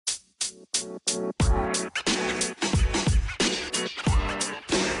Hey,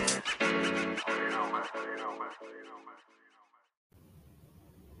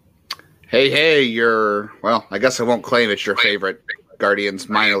 I guess I won't claim it's your favorite Guardians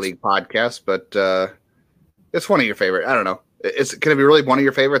minor league podcast, but it's one of your favorite. I don't know. Can it be really one of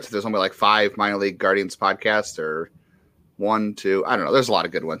your favorites if there's only like 5 minor league Guardians podcasts or 1, 2? I don't know. There's a lot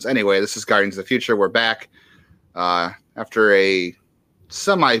of good ones. Anyway, this is Guardians of the Future. We're back after a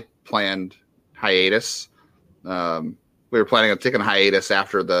semi-planned hiatus. We were planning on taking a hiatus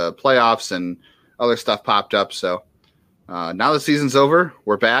after the playoffs and other stuff popped up, so now the season's over.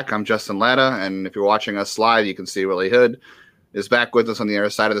 We're back. I'm Justin Lada, and if you're watching us live, you can see Willie Hood is back with us on the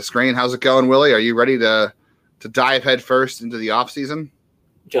other side of the screen. How's it going, Willie? Are you ready to dive head first into the offseason?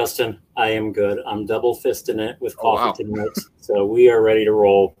 Justin, I am good. I'm double fisting it with coffee tonight, so we are ready to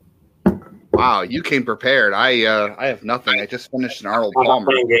roll. Wow, you came prepared. I have nothing. I just finished an Arnold Palmer.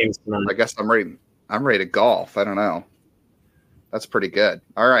 Games tonight. I guess I'm ready to golf. I don't know. That's pretty good.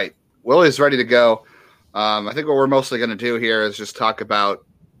 All right, Willie's ready to go. I think what we're mostly going to do here is just talk about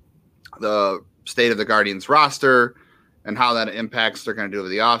the state of the Guardians roster and how that impacts they're going to do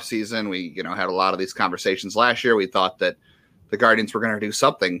with the offseason. We, had a lot of these conversations last year. We thought that the Guardians were going to do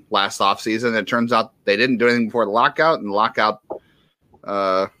something last offseason. It turns out they didn't do anything before the lockout, and the lockout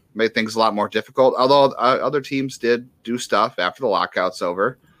made things a lot more difficult, although other teams did do stuff after the lockout's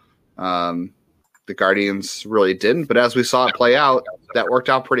over. The Guardians really didn't, but as we saw it play out, that worked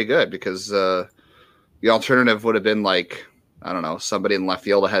out pretty good because the alternative would have been like, I don't know, somebody in left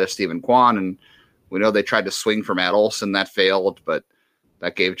field ahead of Stephen Kwan. And we know they tried to swing for Matt Olson. That failed, but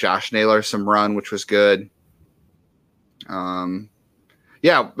that gave Josh Naylor some run, which was good.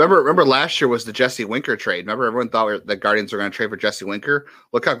 Remember last year was the Jesse Winker trade. Remember everyone thought the Guardians were going to trade for Jesse Winker?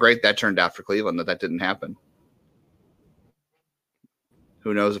 Look how great that turned out for Cleveland that didn't happen.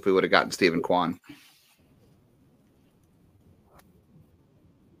 Who knows if we would have gotten Stephen Kwan.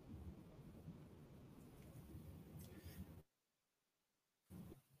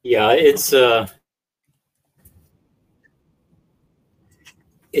 Yeah, it's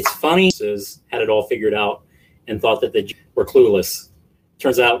funny. Had it all figured out and thought that they were clueless.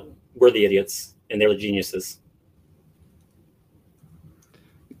 Turns out we're the idiots and they're the geniuses.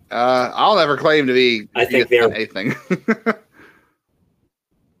 I'll never claim to be. I think they're anything.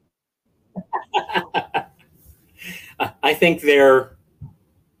 I think their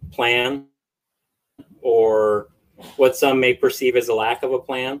plan, or what some may perceive as a lack of a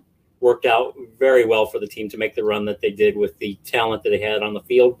plan, worked out very well for the team to make the run that they did with the talent that they had on the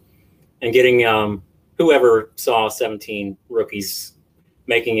field and getting whoever saw 17 rookies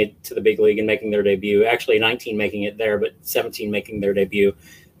making it to the big league and making their debut. Actually, 19 making it there, but 17 making their debut.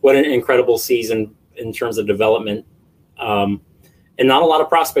 What an incredible season in terms of development. And not a lot of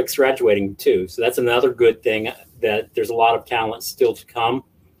prospects graduating, too. So that's another good thing, that there's a lot of talent still to come,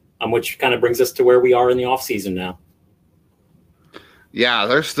 which kind of brings us to where we are in the offseason now. Yeah,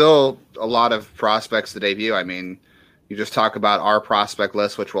 there's still a lot of prospects to debut. I mean, you just talk about our prospect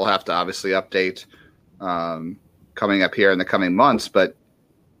list, which we'll have to obviously update coming up here in the coming months. But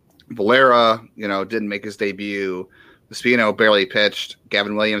Valera, didn't make his debut. Espino barely pitched.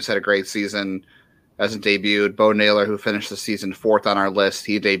 Gavin Williams had a great season, hasn't debuted. Bo Naylor, who finished the season 4th on our list,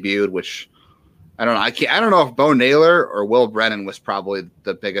 he debuted, which I don't know. I don't know if Bo Naylor or Will Brennan was probably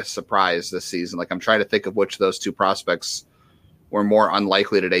the biggest surprise this season. Like, I'm trying to think of which of those two prospects were more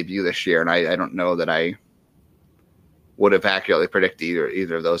unlikely to debut this year, and I don't know that I would have accurately predicted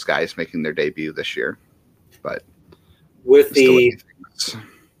either of those guys making their debut this year. But with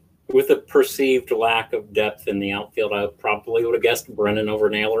the perceived lack of depth in the outfield, I probably would have guessed Brennan over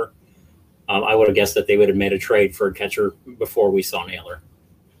Naylor. I would have guessed that they would have made a trade for a catcher before we saw Naylor.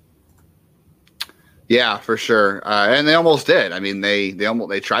 Yeah, for sure, and they almost did. I mean, they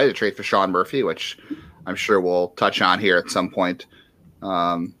tried to trade for Sean Murphy, which I'm sure we'll touch on here at some point.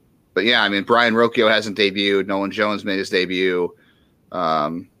 But yeah, I mean, Brian Rocchio hasn't debuted. Nolan Jones made his debut.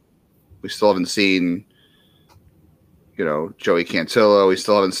 We still haven't seen, Joey Cantillo. We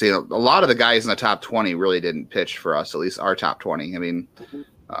still haven't seen a lot of the guys in the top 20 really didn't pitch for us, at least our top 20. I mean,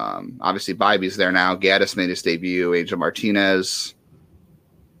 obviously Bibby's there now. Gaddis made his debut. Angel Martinez,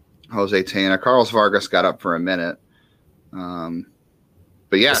 Jose Tena, Carlos Vargas got up for a minute.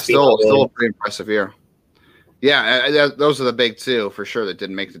 But yeah, still a pretty impressive year. Yeah, those are the big two for sure that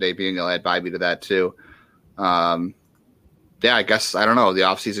didn't make the debut, and you'll add Bybee to that too. I guess, I don't know, the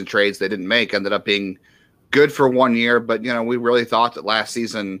offseason trades they didn't make ended up being good for 1 year, but, we really thought that last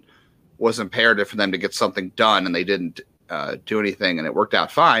season was imperative for them to get something done, and they didn't do anything, and it worked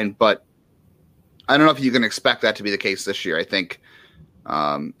out fine. But I don't know if you can expect that to be the case this year. I think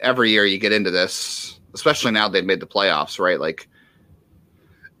Every year you get into this, especially now they've made the playoffs, right? Like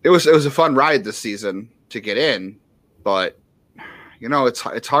it was a fun ride this season to get in, but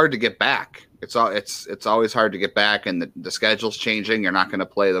it's hard to get back. It's always hard to get back, and the schedule's changing. You're not going to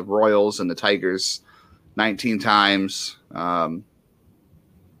play the Royals and the Tigers 19 times.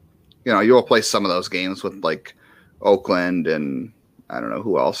 You'll play some of those games with like Oakland and I don't know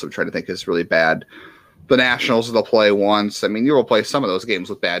who else. I'm trying to think is really bad. The Nationals they'll play once. I mean, you will play some of those games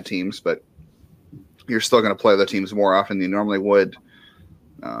with bad teams, but you're still going to play the teams more often than you normally would.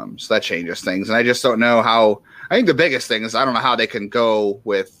 So that changes things. And I just don't know how. I think the biggest thing is I don't know how they can go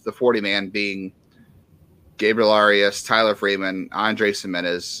with the 40-man being Gabriel Arias, Tyler Freeman, Andres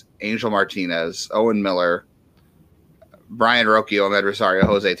Gimenez, Angel Martinez, Owen Miller, Brian Rocchio, Ahmed Rosario,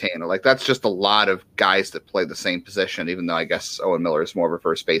 Jose Tena. Like, that's just a lot of guys that play the same position, even though I guess Owen Miller is more of a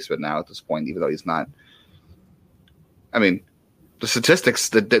first baseman now at this point, even though he's not. I mean, the statistics,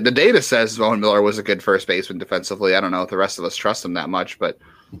 the data says Owen Miller was a good first baseman defensively. I don't know if the rest of us trust him that much, but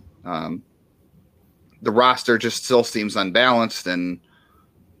the roster just still seems unbalanced, and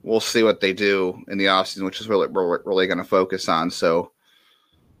we'll see what they do in the offseason, which is really going to focus on. So,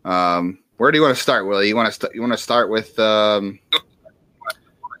 where do you want to start, Willie? You want to start with how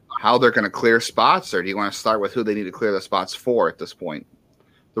they're going to clear spots, or do you want to start with who they need to clear the spots for at this point?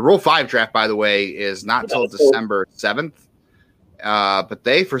 The Rule 5 draft, by the way, is not until December 7th, but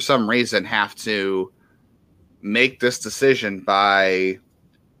they, for some reason, have to make this decision by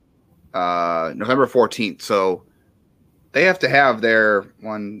November 14th. So they have to have their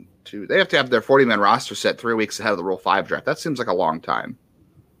 40-man roster set 3 weeks ahead of the Rule 5 draft. That seems like a long time.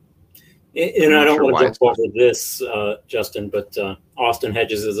 And I don't want to jump over this, Justin, but Austin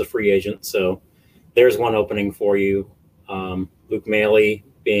Hedges is a free agent, so there's one opening for you. Luke Maley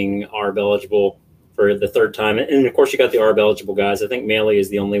being ARB eligible for the third time. And, of course, you got the ARB eligible guys. I think Maley is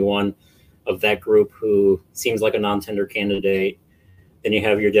the only one of that group who seems like a non-tender candidate. Then you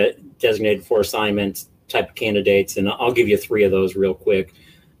have your designated for assignment type of candidates, and I'll give you three of those real quick.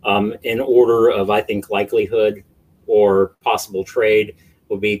 In order of, I think, likelihood or possible trade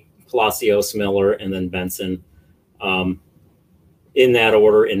will be Palacios, Miller, and then Benson. In that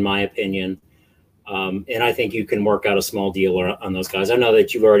order, in my opinion. And I think you can work out a small deal on those guys. I know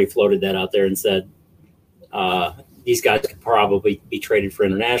that you've already floated that out there and said these guys could probably be traded for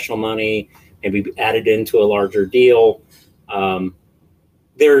international money, maybe added into a larger deal.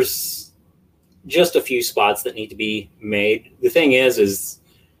 There's just a few spots that need to be made. The thing is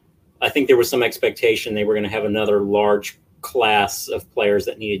I think there was some expectation they were going to have another large class of players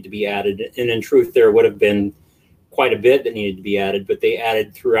that needed to be added. And in truth, there would have been quite a bit that needed to be added, but they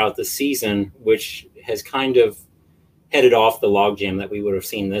added throughout the season, which has kind of headed off the logjam that we would have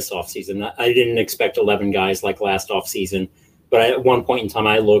seen this offseason. I didn't expect 11 guys like last offseason, but at one point in time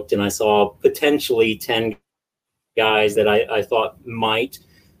I looked and I saw potentially 10 guys that I thought might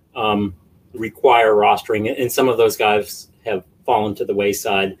require rostering, and some of those guys have fallen to the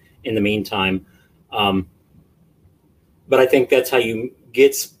wayside in the meantime. But I think that's how you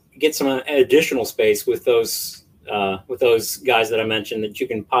get some additional space with those guys that I mentioned that you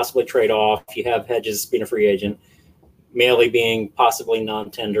can possibly trade off. You have Hedges being a free agent, Maley being possibly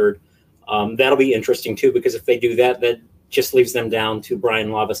non-tendered. That'll be interesting too, because if they do that, that just leaves them down to Brian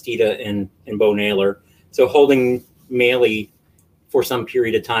Lavastida and Bo Naylor. So holding Maley for some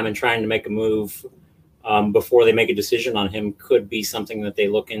period of time and trying to make a move before they make a decision on him could be something that they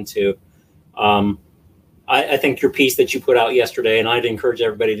look into. I think your piece that you put out yesterday, and I'd encourage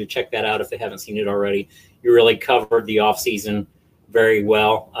everybody to check that out if they haven't seen it already. You really covered the offseason very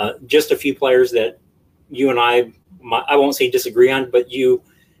well. Just a few players that you and I won't say disagree on, but you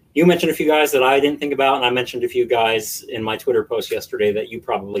mentioned a few guys that I didn't think about, and I mentioned a few guys in my Twitter post yesterday that you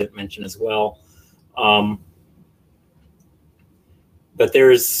probably didn't mention as well. But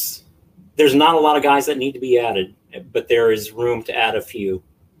there's not a lot of guys that need to be added, but there is room to add a few.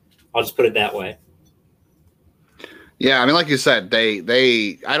 I'll just put it that way. Yeah, I mean, like you said,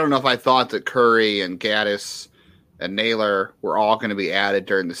 they I don't know if I thought that Curry and Gaddis and Naylor were all going to be added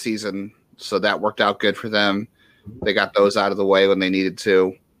during the season, so that worked out good for them. They got those out of the way when they needed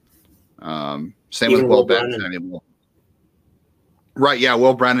to. Same with Will Benson. Right, yeah,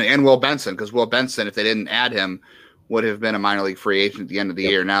 Will Brennan and Will Benson, because Will Benson, if they didn't add him, would have been a minor league free agent at the end of the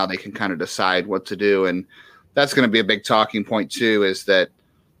year. Now they can kind of decide what to do, and that's going to be a big talking point too, is that,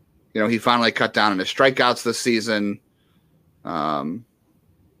 he finally cut down on his strikeouts this season.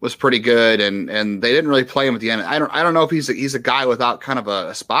 Was pretty good, and they didn't really play him at the end. I don't know if he's a guy without kind of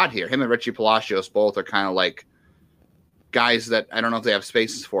a spot here. Him and Richie Palacios both are kind of like guys that I don't know if they have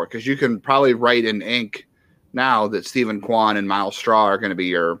spaces for, because you can probably write in ink now that Stephen Kwan and Miles Straw are going to be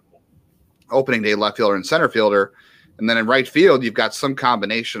your opening day left fielder and center fielder. And then in right field, you've got some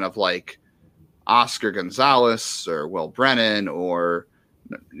combination of like Oscar Gonzalez or Will Brennan or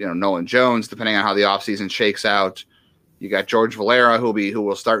Nolan Jones, depending on how the offseason shakes out. You got George Valera who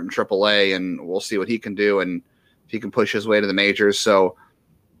will start in AAA, and we'll see what he can do and if he can push his way to the majors. So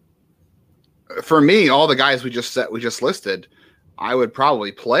for me, all the guys we just listed, I would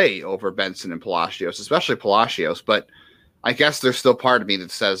probably play over Benson and Palacios, especially Palacios. But I guess there's still part of me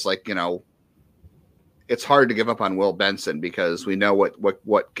that says, like, it's hard to give up on Will Benson because we know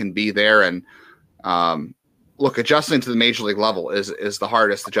what can be there. And look, adjusting to the major league level is the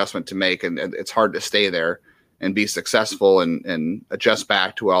hardest adjustment to make, and it's hard to stay there and be successful and adjust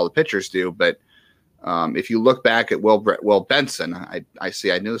back to what all the pitchers do. But if you look back at Will Benson, I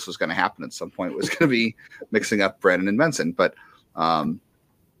knew this was going to happen at some point. It was going to be mixing up Brennan and Benson. But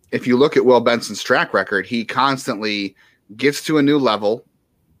if you look at Will Benson's track record, he constantly gets to a new level,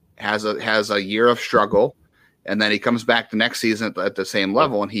 has a year of struggle, and then he comes back the next season at the same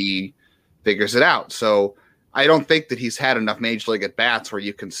level and he figures it out. So I don't think that he's had enough major league at bats where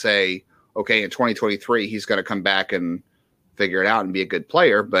you can say, okay, in 2023, he's going to come back and figure it out and be a good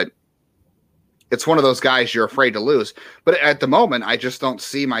player. But it's one of those guys you're afraid to lose. But at the moment, I just don't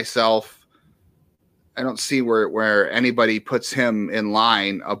see myself. I don't see where anybody puts him in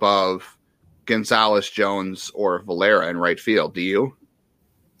line above Gonzalez, Jones, or Valera in right field. Do you?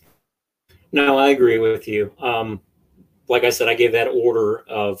 No, I agree with you. Like I said, I gave that order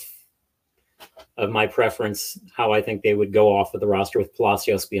of my preference, how I think they would go off of the roster, with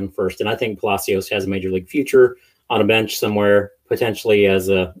Palacios being first. And I think Palacios has a major league future on a bench somewhere, potentially as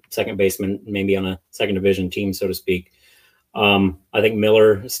a second baseman, maybe on a second division team, so to speak. I think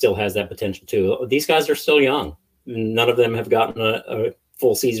Miller still has that potential too. These guys are still young. None of them have gotten a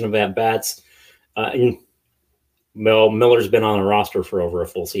full season of at-bats. Miller's been on a roster for over a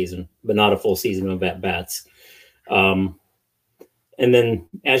full season, but not a full season of at-bats. And then,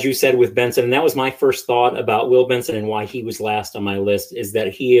 as you said with Benson, and that was my first thought about Will Benson and why he was last on my list, is that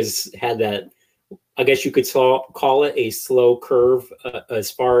he has had that, I guess you could call it a slow curve as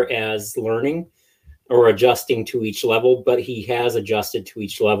far as learning or adjusting to each level, but he has adjusted to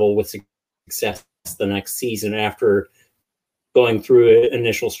each level with success the next season after going through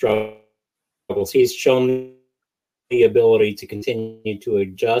initial struggles. He's shown the ability to continue to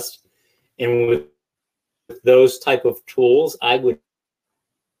adjust. And with those type of tools, I would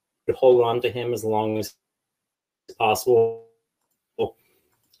hold on to him as long as possible.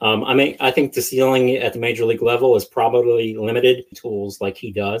 I think the ceiling at the major league level is probably limited tools like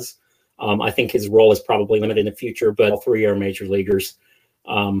he does. I think his role is probably limited in the future, but all three are major leaguers.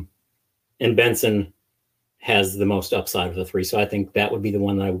 And Benson has the most upside of the three. So I think that would be the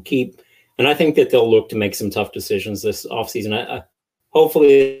one that I would keep. And I think that they'll look to make some tough decisions this offseason.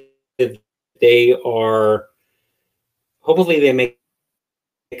 Hopefully they make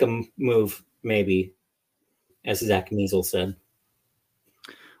a move, maybe, as Zach Measle said.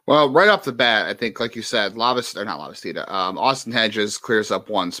 Well, right off the bat, I think, like you said, Austin Hedges clears up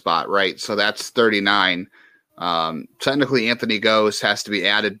one spot, right? So that's 39. Technically, Anthony Gose has to be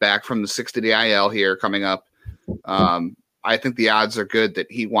added back from the 60 IL here coming up. I think the odds are good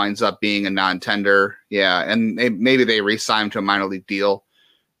that he winds up being a non-tender. Yeah, and maybe they re-sign him to a minor league deal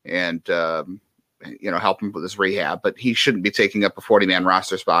and help him with his rehab. But he shouldn't be taking up a 40-man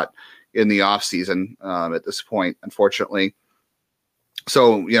roster spot in the offseason at this point, unfortunately.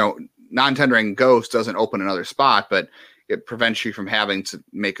 So, non-tendering Gose doesn't open another spot, but it prevents you from having to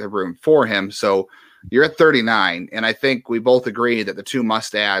make a room for him. So you're at 39, and I think we both agree that the two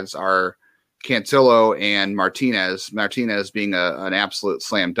must-adds are Cantillo and Martinez. Martinez being an absolute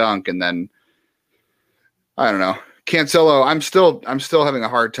slam dunk, and then I don't know, Cantillo. I'm still having a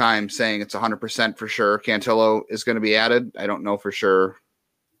hard time saying it's 100% for sure Cantillo is going to be added. I don't know for sure.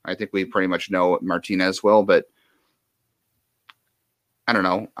 I think we pretty much know what Martinez will, but I don't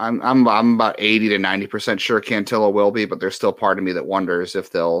know. I'm about 80 to 90% sure Cantillo will be, but there's still part of me that wonders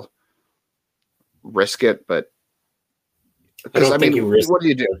if they'll risk it. But because what do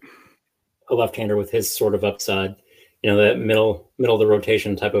you do? A left-hander with his sort of upside, that middle of the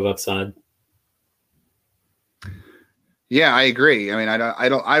rotation type of upside. Yeah, I agree. I mean,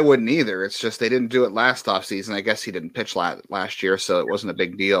 I wouldn't either. It's just they didn't do it last offseason. I guess he didn't pitch last year, so it wasn't a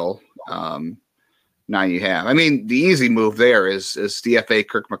big deal. Now you have. I mean, the easy move there is DFA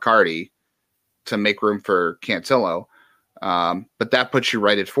Kirk McCarty to make room for Cantillo. But that puts you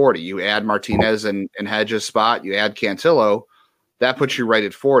right at 40. You add Martinez and Hedges spot, you add Cantillo, that puts you right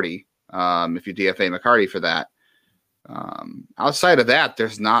at 40. If you DFA McCarty for that. Outside of that,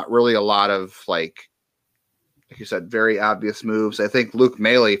 there's not really a lot of like you said, very obvious moves. I think Luke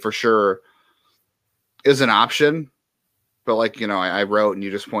Maley for sure is an option, but like, I wrote and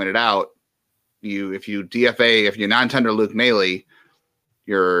you just pointed out, if you non-tender Luke Maley,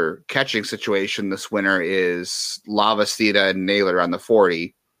 your catching situation this winter is Lavastida and Naylor on the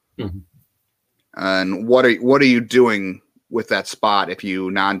 40. Mm-hmm. And what are you doing with that spot if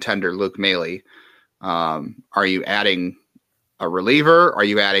you non-tender Luke Maley? Are you adding a reliever? Are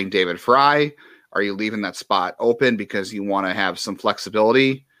you adding David Fry? Are you leaving that spot open because you want to have some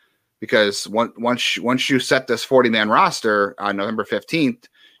flexibility? Because once you set this 40-man roster on November 15th,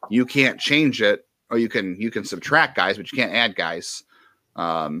 you can't change it, or you can subtract guys, but you can't add guys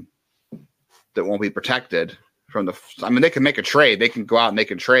that won't be protected from the. I mean, they can make a trade. They can go out and they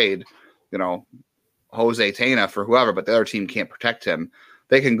can trade, Jose Tena for whoever, but the other team can't protect him.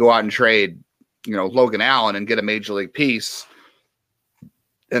 They can go out and trade, Logan Allen and get a major league piece,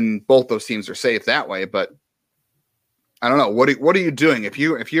 and both those teams are safe that way. But I don't know. What are you doing if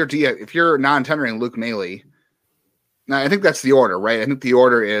you're non-tendering Luke Maley? Now I think that's the order, right? I think the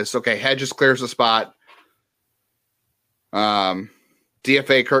order is okay. Hedges clears the spot.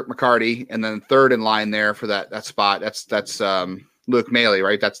 DFA Kirk McCarty, and then third in line there for that spot. That's Luke Maley,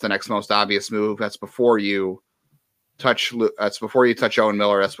 right? That's the next most obvious move. That's before you touch. That's before you touch Owen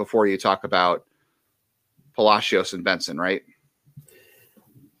Miller. That's before you talk about Palacios and Benson, right?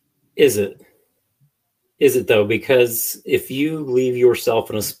 Is it? Is it though? Because if you leave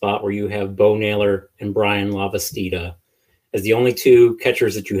yourself in a spot where you have Bo Naylor and Brian Lavastida as the only two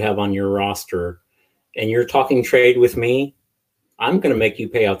catchers that you have on your roster, and you're talking trade with me, I'm going to make you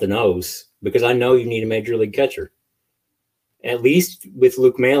pay out the nose because I know you need a major league catcher. At least with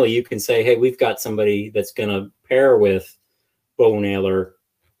Luke Maley, you can say, hey, we've got somebody that's going to pair with Bo Naylor,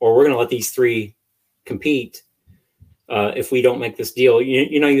 or we're going to let these three compete. If we don't make this deal,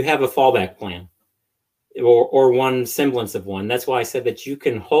 you have a fallback plan or one semblance of one. That's why I said that you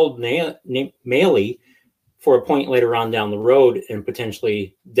can hold Maley for a point later on down the road and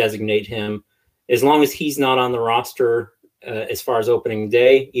potentially designate him as long as he's not on the roster as far as opening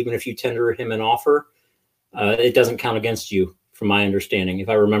day. Even if you tender him an offer, it doesn't count against you, from my understanding, if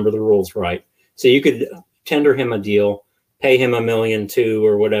I remember the rules right. So you could tender him a deal, pay him $1.2 million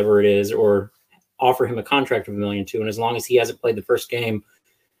or whatever it is, or offer him a contract of $1.2 million. And as long as he hasn't played the first game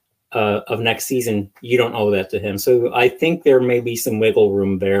of next season, you don't owe that to him. So I think there may be some wiggle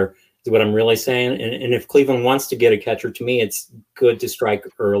room there, is what I'm really saying. And if Cleveland wants to get a catcher, to me, it's good to strike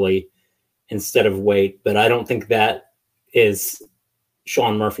early instead of wait. But I don't think that is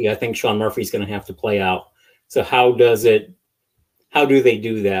Sean Murphy. I think Sean Murphy's going to have to play out. So how do they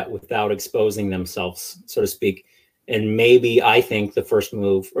do that without exposing themselves, so to speak? And maybe I think the first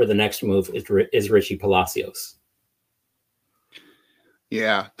move or the next move is Richie Palacios.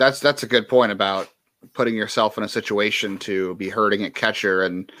 Yeah, that's a good point about putting yourself in a situation to be hurting at catcher,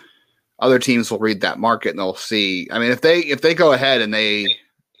 and other teams will read that market and they'll see. I mean, if they go ahead and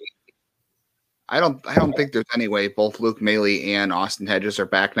I don't think there's any way both Luke Maley and Austin Hedges are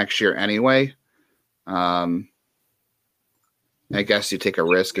back next year anyway. I guess you take a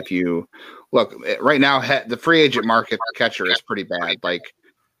risk if you look right now. The free agent market for catcher is pretty bad. Like,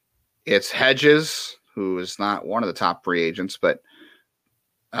 it's Hedges, who is not one of the top free agents, but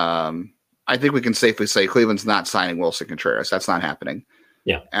I think we can safely say Cleveland's not signing Wilson Contreras. That's not happening.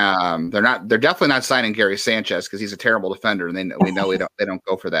 Yeah. They're definitely not signing Gary Sanchez because he's a terrible defender, and we know they don't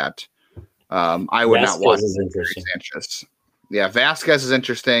go for that. I would not want Gary Sanchez. Yeah, Vasquez is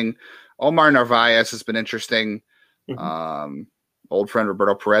interesting. Omar Narvaez has been interesting. Mm-hmm. Old friend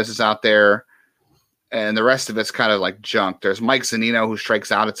Roberto Perez is out there, and the rest of it's kind of like junk. There's Mike Zunino, who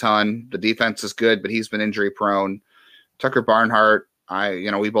strikes out a ton. The defense is good, but he's been injury prone. Tucker Barnhart,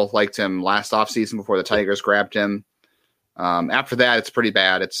 we both liked him last offseason before the Tigers grabbed him. After that, it's pretty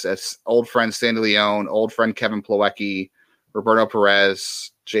bad. It's old friend Sandy Leone, old friend Kevin Plawecki, Roberto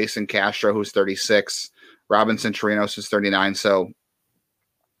Perez, Jason Castro, who's 36, Robinson Chirinos, who's 39. So,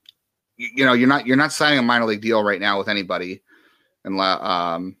 you're not signing a minor league deal right now with anybody,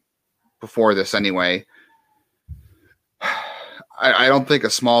 and before this anyway. I don't think a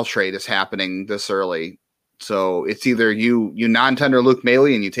small trade is happening this early. So it's either you non-tender Luke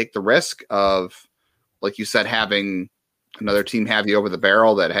Maley and you take the risk of, like you said, having another team have you over the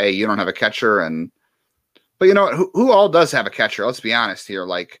barrel that, hey, you don't have a catcher. But you know what? Who all does have a catcher? Let's be honest here.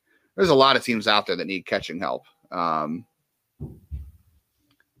 Like, there's a lot of teams out there that need catching help.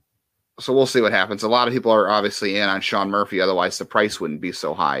 So we'll see what happens. A lot of people are obviously in on Sean Murphy. Otherwise, the price wouldn't be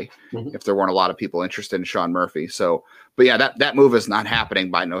so high if there weren't a lot of people interested in Sean Murphy. So, but yeah, that move is not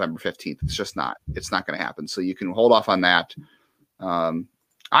happening by November 15th. It's just not. It's not going to happen. So you can hold off on that.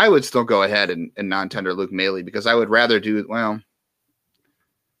 I would still go ahead and non-tender Luke Maley because I would rather do, well,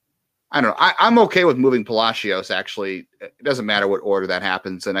 I don't know. I'm okay with moving Palacios, actually. It doesn't matter what order that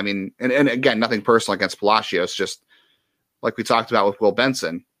happens. And I mean, and again, nothing personal against Palacios, just like we talked about with Will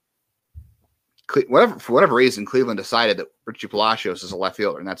Benson. For whatever reason, Cleveland decided that Richie Palacios is a left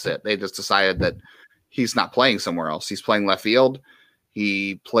fielder, and that's it. They just decided that he's not playing somewhere else. He's playing left field.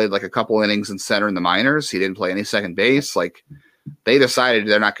 He played like a couple innings in center in the minors. He didn't play any second base. Like, they decided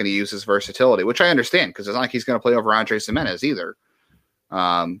they're not going to use his versatility, which I understand because it's not like he's going to play over Andres Gimenez either.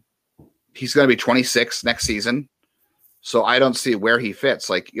 He's going to be 26 next season, so I don't see where he fits.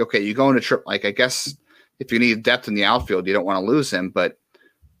 Like, okay, you go into trip. Like, I guess if you need depth in the outfield, you don't want to lose him, but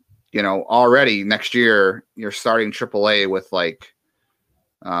you know, already next year you're starting AAA with like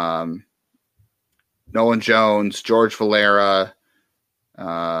Nolan Jones, George Valera,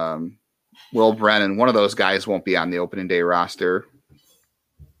 Will Brennan. One of those guys won't be on the opening day roster.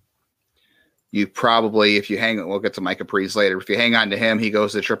 You probably, if you hang, we'll get to Mike Caprice later. If you hang on to him, he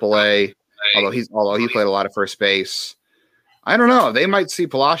goes to AAA. Although he played a lot of first base. I don't know. They might see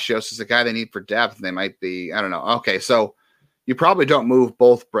Palacios as the guy they need for depth. They might be. I don't know. Okay, so you probably don't move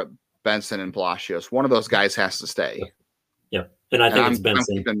both Benson and Palacios. One of those guys has to stay. Yeah, and I think it's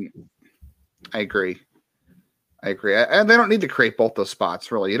Benson. I agree. And they don't need to create both those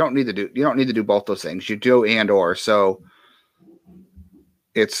spots. Really, you don't need to do both those things. You do and/or. So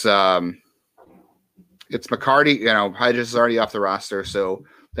it's McCarty. You know, Hedges is already off the roster, so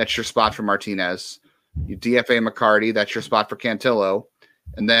that's your spot for Martinez. You DFA McCarty. That's your spot for Cantillo,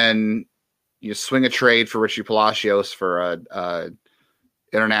 and then you swing a trade for Richie Palacios for a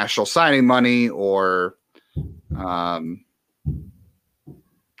international signing money, or I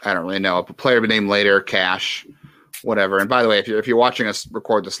don't really know, a player named later, cash, whatever. And by the way, if you're watching us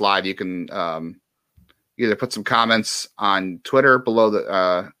record this live, you can either put some comments on Twitter below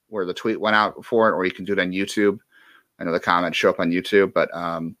the where the tweet went out for it, or you can do it on YouTube. I know the comments show up on YouTube, but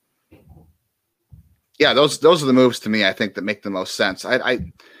yeah, those are the moves to me, I think, that make the most sense. I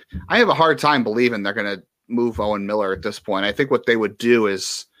have a hard time believing they're going to move Owen Miller at this point. I think what they would do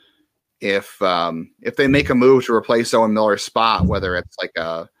is if they make a move to replace Owen Miller's spot, whether it's like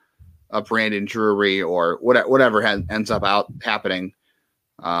a Brandon Drury or whatever ends up happening,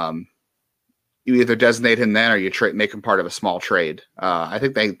 you either designate him then or you make him part of a small trade. I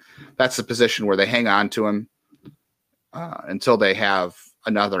think that's the position where they hang on to him until they have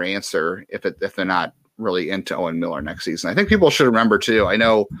another answer if they're not really into Owen Miller next season. I think people should remember too. I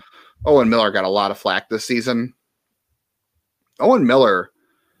know Owen Miller got a lot of flack this season. Owen Miller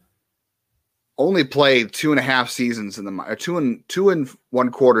only played 2.5 seasons in the 2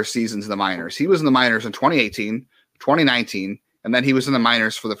 1/4 seasons in the minors. He was in the minors in 2018, 2019, and then he was in the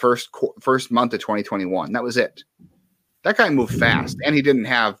minors for the first month of 2021. That was it. That guy moved fast, and he didn't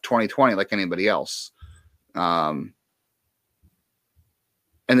have 2020 like anybody else.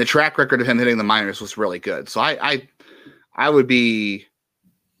 And the track record of him hitting the minors was really good. So I would be,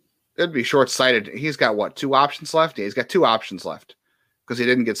 it'd be short-sighted. He's got what, 2 options left? Yeah, he's got 2 options left because he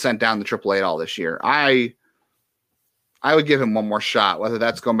didn't get sent down to AAA at all this year. I would give him one more shot, whether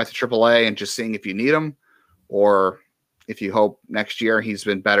that's going back to AAA and just seeing if you need him, or if you hope next year he's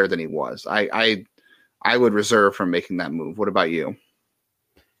been better than he was. I would reserve from making that move. What about you?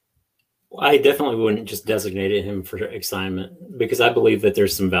 I definitely wouldn't just designate him for assignment because I believe that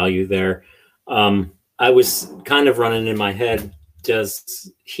there's some value there. I was kind of running in my head, does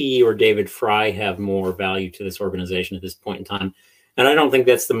he or David Fry have more value to this organization at this point in time? And I don't think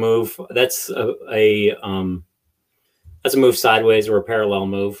that's the move. That's a move sideways or a parallel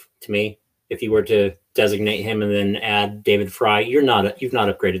move to me. If you were to designate him and then add David Fry, you've not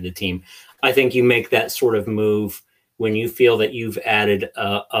upgraded the team. I think you make that sort of move when you feel that you've added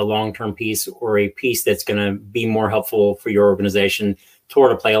a long-term piece or a piece that's going to be more helpful for your organization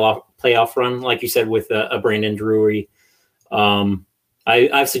toward a playoff run, like you said, with a Brandon Drury.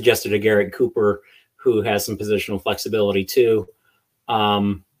 I've suggested a Garrett Cooper who has some positional flexibility too.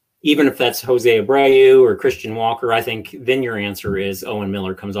 Even if that's Jose Abreu or Christian Walker, I think then your answer is Owen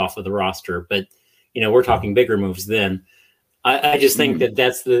Miller comes off of the roster. But, we're talking bigger moves then. I just think that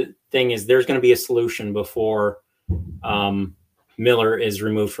that's the thing, is there's going to be a solution before Miller is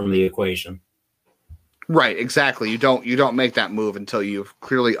removed from the equation. Right, exactly. You don't make that move until you've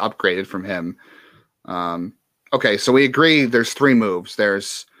clearly upgraded from him. Okay, so we agree there's 3 moves.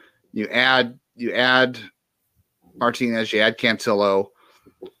 There's you add Martinez, you add Cantillo,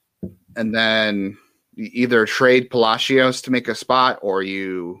 and then you either trade Palacios to make a spot or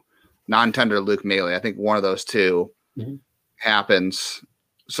you non-tender Luke Maley. I think one of those 2 happens.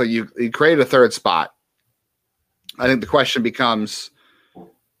 So you create a 3rd spot. I think the question becomes,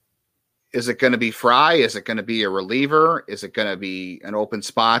 Is it going to be Fry? Is it going to be a reliever? Is it going to be an open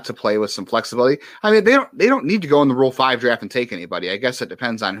spot to play with some flexibility? I mean, they don't need to go in the Rule 5 draft and take anybody. I guess it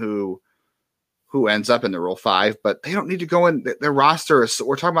depends on who ends up in the Rule 5, but they don't need to go in. Their roster is,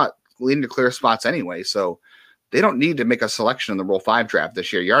 we're talking about leading to clear spots anyway, so they don't need to make a selection in the Rule 5 draft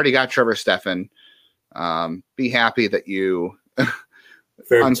this year. You already got Trevor Stephan. Be happy that you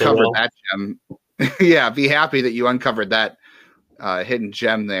uncovered that gem. Yeah, be happy that you uncovered that hidden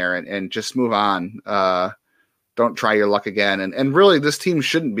gem there and just move on. Don't try your luck again. And really, this team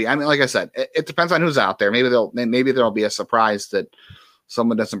shouldn't be. I mean, like I said, it depends on who's out there. Maybe there'll be a surprise that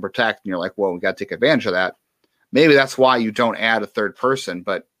someone doesn't protect, and you're like, well, we got to take advantage of that. Maybe that's why you don't add a third person.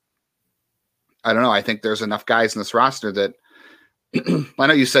 But I don't know. I think there's enough guys in this roster that I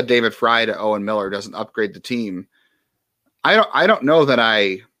know you said David Fry to Owen Miller doesn't upgrade the team. I don't know that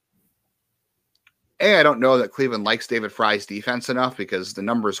I don't know that Cleveland likes David Fry's defense enough, because the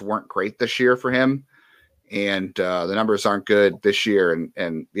numbers weren't great this year for him. And the numbers aren't good this year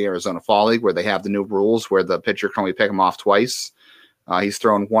in the Arizona Fall League, where they have the new rules where the pitcher can only pick him off twice. He's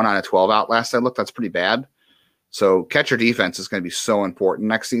thrown 1 out of 12 out last I looked. That's pretty bad. So catcher defense is going to be so important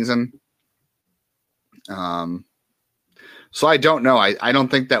next season. So I don't know. I don't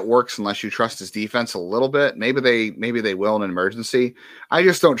think that works unless you trust his defense a little bit. Maybe they will in an emergency. I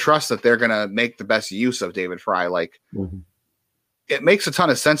just don't trust that they're going to make the best use of David Fry. Like, it makes a ton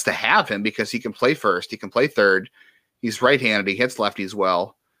of sense to have him because he can play first, he can play third. He's right-handed. He hits lefties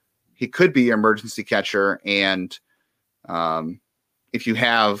well. He could be your emergency catcher. And if you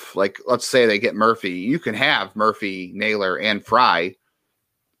have, like, let's say they get Murphy, you can have Murphy, Naylor, and Fry.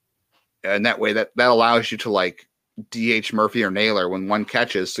 And that way that allows you to, like, DH Murphy or Naylor when one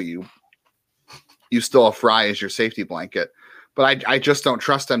catches, so you still have Fry as your safety blanket. But I just don't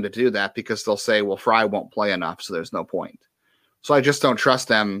trust them to do that, because they'll say, well, Fry won't play enough, so there's no point. So I just don't trust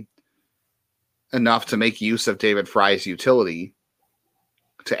them enough to make use of David Fry's utility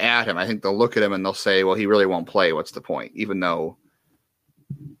to add him. I think they'll look at him and they'll say, well, he really won't play. What's the point? Even though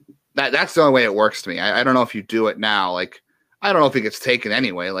that's the only way it works to me. I don't know if you do it now. Like, I don't know if he gets taken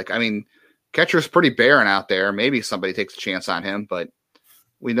anyway. Like, I mean, catcher's pretty barren out there. Maybe somebody takes a chance on him, but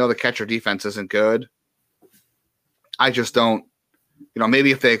we know the catcher defense isn't good. I just don't,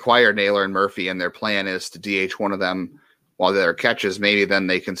 maybe if they acquire Naylor and Murphy and their plan is to DH one of them while the other catches, maybe then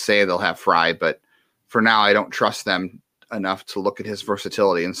they can say they'll have Fry. But for now, I don't trust them enough to look at his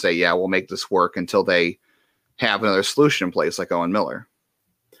versatility and say, yeah, we'll make this work until they have another solution in place like Owen Miller.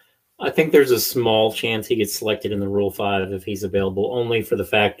 I think there's a small chance he gets selected in the Rule 5 if he's available, only for the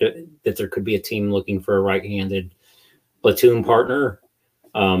fact that there could be a team looking for a right-handed platoon partner,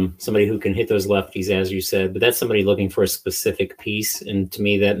 somebody who can hit those lefties, as you said. But that's somebody looking for a specific piece, and to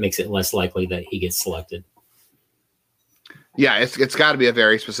me, that makes it less likely that he gets selected. Yeah, it's got to be a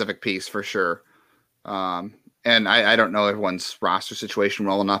very specific piece for sure. And I don't know everyone's roster situation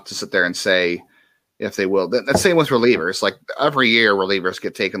well enough to sit there and say if they will. That's same with relievers. Like, every year, relievers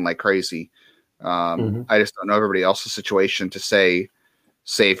get taken like crazy. I just don't know everybody else's situation to say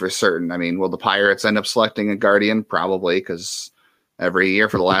for certain. I mean, will the Pirates end up selecting a Guardian? Probably, because every year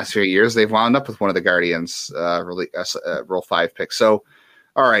for the last few years, they've wound up with one of the Guardians Rule 5 picks. So,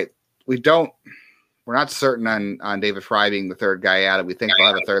 all right, we're not certain on David Fry being the third guy added. We think they'll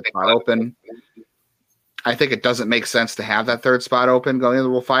have a third spot open. I think it doesn't make sense to have that third spot open going into the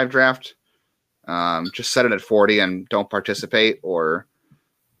Rule 5 draft. Just set it at 40 and don't participate, or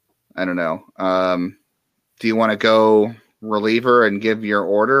I don't know. Do you want to go reliever and give your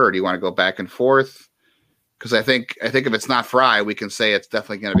order, or do you want to go back and forth? Because I think if it's not Fry, we can say it's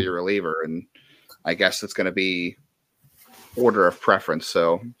definitely going to be a reliever, and I guess it's going to be order of preference.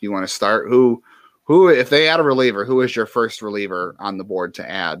 So do you want to start? Who if they add a reliever, who is your first reliever on the board to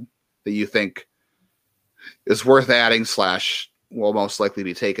add that you think is worth adding / will most likely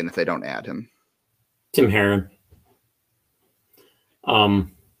be taken if they don't add him? Tim Herron.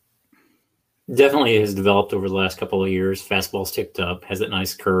 Definitely has developed over the last couple of years. Fastball's ticked up, has that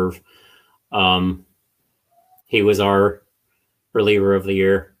nice curve. He was our reliever of the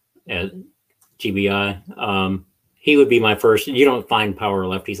year at GBI. He would be my first. You don't find power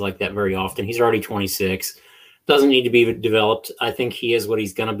lefties like that very often. He's already 26. Doesn't need to be developed. I think he is what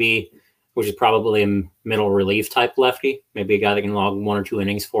he's going to be, which is probably a middle relief type lefty, maybe a guy that can log 1 or 2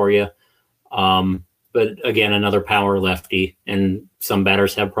 innings for you. But again, another power lefty, and some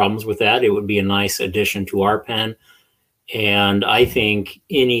batters have problems with that. It would be a nice addition to our pen. And I think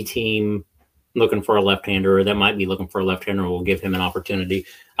any team looking for a left-hander, or that might be looking for a left-hander, will give him an opportunity.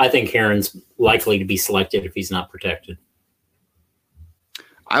 I think Herron's likely to be selected if he's not protected.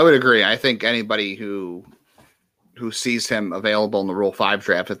 I would agree. I think anybody who who sees him available in the Rule 5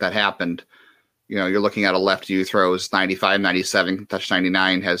 draft, if that happened, you're looking at a lefty who throws 95, 97, can touch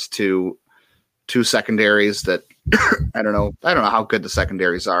 99, has two secondaries that I don't know how good the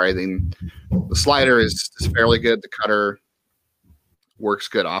secondaries are. I mean, the slider is fairly good. The cutter works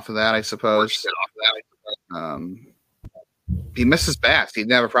good off of that, I suppose. He misses bats. He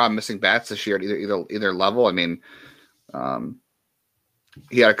didn't have a problem missing bats this year at either level. I mean,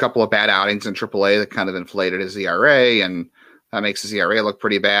 he had a couple of bad outings in AAA that kind of inflated his ERA, and that makes his ERA look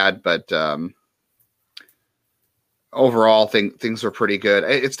pretty bad. But overall, things are pretty good.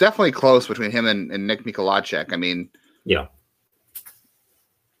 It's definitely close between him and Nick Mikolajczyk. I mean, yeah.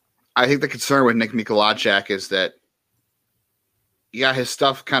 I think the concern with Nick Mikolajczyk is that, his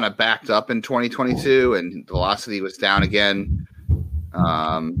stuff kind of backed up in 2022, and velocity was down again.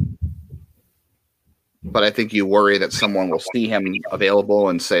 But I think you worry that someone will see him available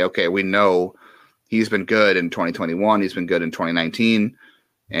and say, okay, we know he's been good in 2021. He's been good in 2019.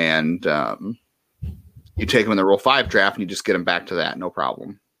 And you take him in the Rule 5 draft and you just get him back to that. No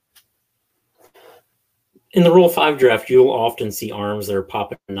problem. In the Rule 5 draft, you'll often see arms that are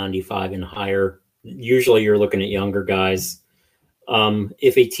popping 95 and higher. Usually you're looking at younger guys.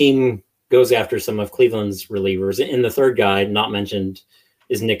 If a team goes after some of Cleveland's relievers, and the third guy not mentioned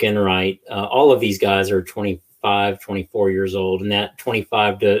is Nick Enright. All of these guys are 25, 24 years old, and that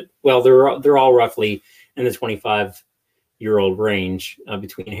 25 to, well, they're all roughly in the 25-year-old range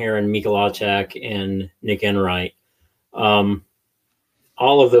between Heron, Mikolajczyk, and Nick Enright. All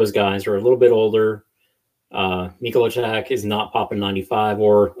of those guys are a little bit older. Mikolajczyk is not popping 95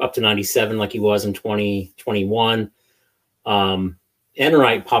 or up to 97 like he was in 2021.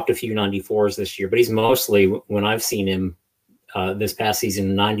 Enright popped a few 94s this year, but he's mostly, when I've seen him this past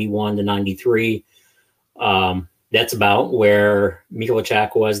season, 91 to 93. That's about where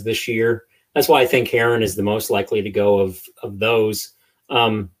Mikolajczyk was this year. That's why I think Heron is the most likely to go of those.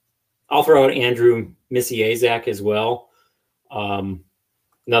 I'll throw out Andrew Misiezak as well.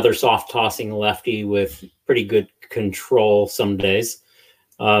 Another soft tossing lefty with pretty good control some days.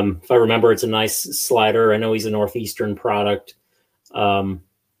 If I remember, it's a nice slider. I know he's a Northeastern product. The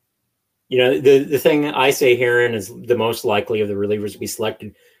thing I say Heron is the most likely of the relievers to be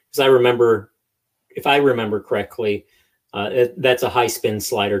selected, because if I remember correctly, that's a high spin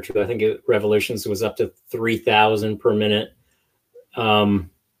slider too. I think Revolutions was up to 3,000 per minute.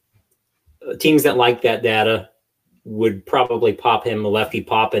 Teams that like that data would probably pop him a lefty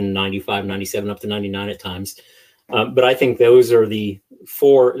pop in 95, 97, up to 99 at times. But I think those are the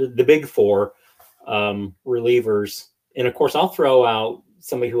big four relievers. And of course, I'll throw out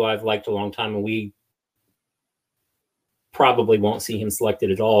somebody who I've liked a long time, and we probably won't see him selected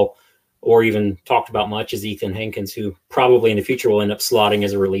at all or even talked about much, is Ethan Hankins, who probably in the future will end up slotting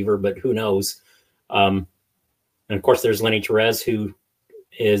as a reliever, but who knows? And of course, there's Lenny Torres, who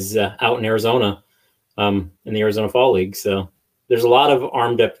is out in Arizona in the Arizona Fall League. So there's a lot of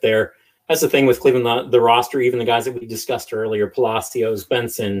arm depth there. That's the thing with Cleveland, the roster, even the guys that we discussed earlier, Palacios,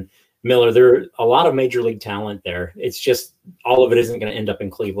 Benson, Miller, there are a lot of major league talent there. It's just all of it isn't going to end up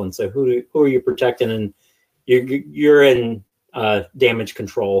in Cleveland. So who are you protecting? And you're in damage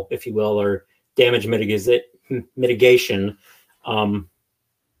control, if you will, or damage mitigation,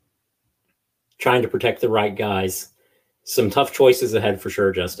 trying to protect the right guys. Some tough choices ahead for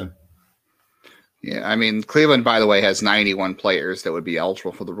sure, Justin. Yeah, I mean, Cleveland, by the way, has 91 players that would be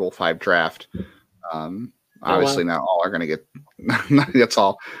eligible for the Rule 5 draft. Obviously, not all are going to get – that's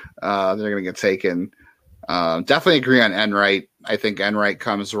all. They're going to get taken. Definitely agree on Enright. I think Enright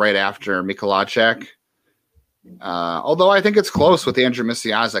comes right after Mikolajczyk. Although I think it's close with Andrew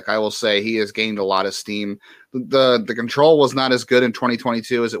Misiezak. I will say he has gained a lot of steam. The control was not as good in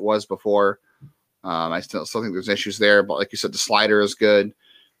 2022 as it was before. I still think there's issues there. But like you said, the slider is good.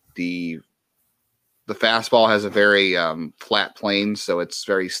 The fastball has a very flat plane, so it's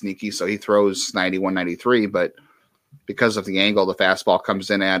very sneaky. So he throws 91, 93, but because of the angle, the fastball comes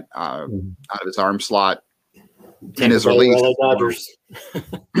in at out of his arm slot in his release.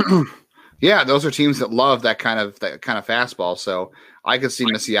 Yeah, those are teams that love that kind of fastball. So I could see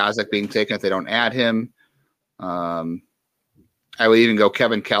Misiezak being taken if they don't add him. I would even go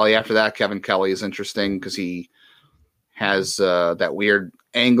Kevin Kelly after that. Kevin Kelly is interesting because he has that weird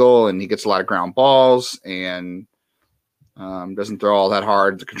angle and he gets a lot of ground balls and doesn't throw all that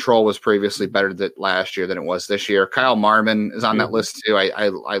hard. The control was previously better last year than it was this year. Kyle Marmon is on that list too.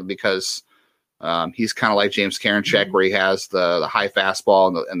 I because he's kind of like James Karinchak, where he has the high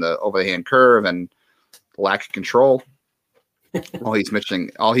fastball and the over the hand curve and the lack of control. All he's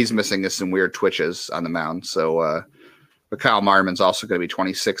missing is some weird twitches on the mound. So, but Kyle Marmon's also going to be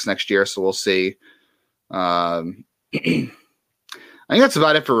 26 next year, so we'll see. I think that's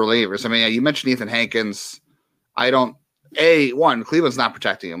about it for relievers. I mean, you mentioned Ethan Hankins. Cleveland's not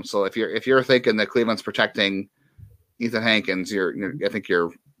protecting him. So if you're thinking that Cleveland's protecting Ethan Hankins, I think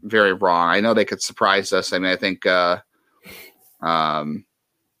you're very wrong. I know they could surprise us. I mean, I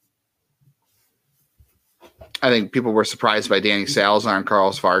think people were surprised by Danny Salazar and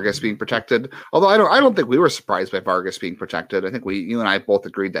Carlos Vargas being protected. Although I don't think we were surprised by Vargas being protected. I think you and I both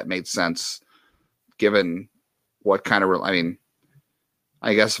agreed that made sense, given what kind of. I mean,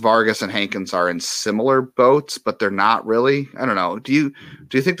 I guess Vargas and Hankins are in similar boats, but they're not really. I don't know. Do you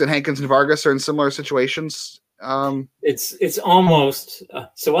think that Hankins and Vargas are in similar situations? It's almost.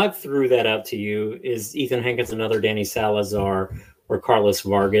 So I threw that out to you. Is Ethan Hankins another Danny Salazar or Carlos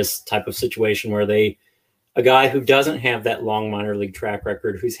Vargas type of situation where a guy who doesn't have that long minor league track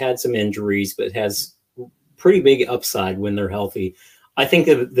record, who's had some injuries, but has pretty big upside when they're healthy. I think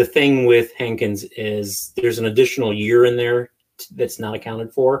the thing with Hankins is there's an additional year in there that's not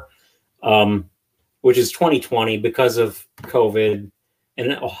accounted for, which is 2020 because of COVID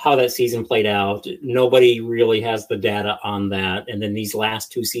and how that season played out. Nobody really has the data on that. And then these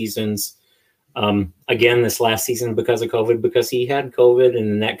last two seasons, again, this last season because of COVID, because he had COVID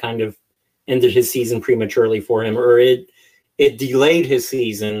and that kind of ended his season prematurely for him, or it delayed his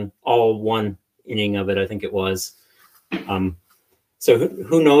season, all one inning of it, I think it was. So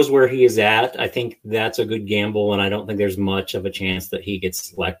who knows where he is at? I think that's a good gamble, and I don't think there's much of a chance that he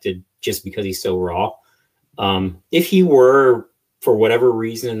gets selected just because he's so raw. If he were, for whatever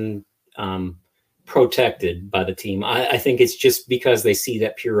reason, protected by the team, I think it's just because they see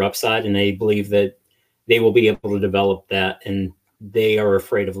that pure upside and they believe that they will be able to develop that, and they are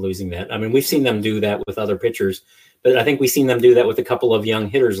afraid of losing that. I mean, we've seen them do that with other pitchers, but I think we've seen them do that with a couple of young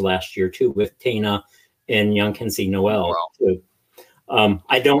hitters last year too, with Tena and young Kinsey Noel. Too.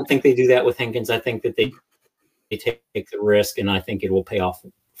 I don't think they do that with Hankins. I think that they take the risk, and I think it will pay off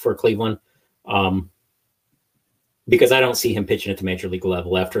for Cleveland, because I don't see him pitching at the major league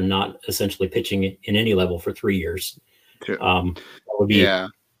level after not essentially pitching in any level for 3 years. That would be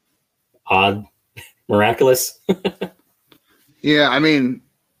odd, miraculous. Yeah, I mean,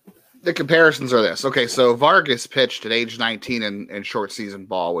 the comparisons are this. Okay, so Vargas pitched at age 19 in short season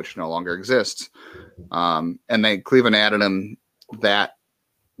ball, which no longer exists. And Cleveland added him that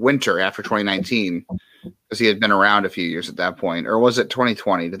winter after 2019 because he had been around a few years at that point. Or was it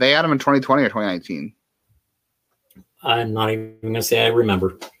 2020? Did they add him in 2020 or 2019? I'm not even going to say I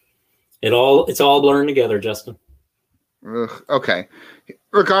remember. It's all blurring together, Justin. Okay.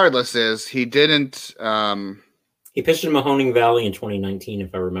 Regardless, he didn't. He pitched in Mahoning Valley in 2019,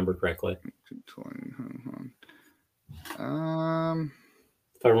 if I remember correctly. If I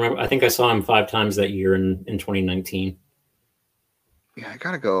remember, I think I saw him 5 times that year in 2019. Yeah, I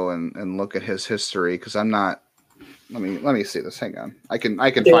gotta go and look at his history because I'm not. Let me see this. Hang on, I can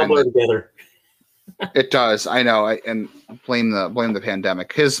find it together. It does. I know. And blame the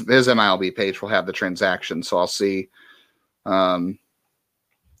pandemic. His MLB page will have the transaction, so I'll see. I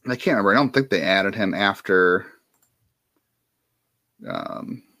can't remember. I don't think they added him after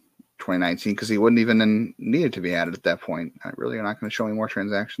 2019 because he wouldn't even needed to be added at that point. Really, you're not going to show me more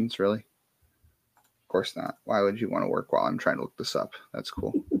transactions, really? Of course not. Why would you want to work while I'm trying to look this up? That's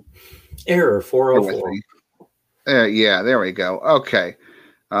cool. Error 404. Yeah, there we go. Okay.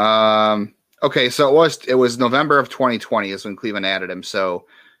 Okay, so it was November of 2020 is when Cleveland added him. So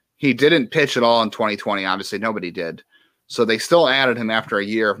he didn't pitch at all in 2020. Obviously, nobody did. So they still added him after a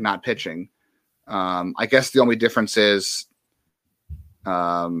year of not pitching. I guess the only difference is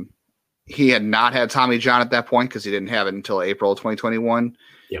he had not had Tommy John at that point because he didn't have it until April of 2021.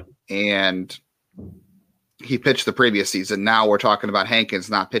 Yep. And he pitched the previous season. Now we're talking about Hankins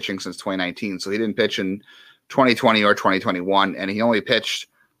not pitching since 2019. So he didn't pitch in 2020 or 2021, and he only pitched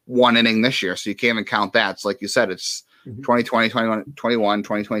 1 inning this year. So you can't even count that. It's like you said, it's 2020, 2021,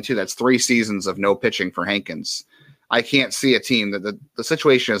 2022. That's 3 seasons of no pitching for Hankins. I can't see a team that the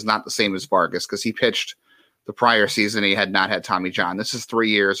situation is not the same as Vargas because he pitched the prior season. He had not had Tommy John. This is 3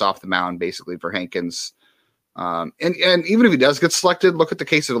 years off the mound basically for Hankins. And even if he does get selected, look at the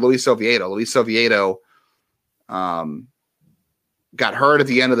case of Luis Oviedo. Luis Oviedo got hurt at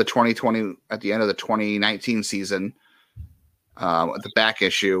the end of the 2019 season with the back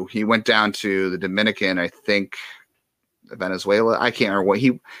issue. He went down to the Dominican, I think Venezuela. I can't remember what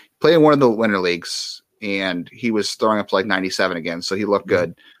he played in one of the winter leagues, and he was throwing up to like 97 again. So he looked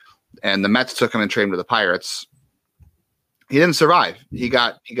good. And the Mets took him and traded him to the Pirates. He didn't survive. He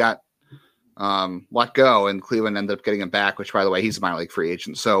got let go, and Cleveland ended up getting him back, which, by the way, he's a minor league free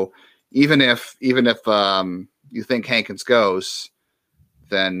agent. So even if you think Hankins goes,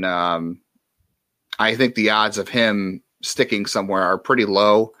 then I I think the odds of him sticking somewhere are pretty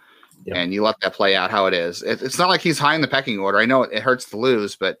low. Yep. And you let that play out how it is. It's not like he's high in the pecking order. I know it hurts to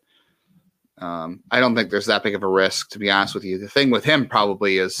lose, but I don't think there's that big of a risk, to be honest with you. The thing with him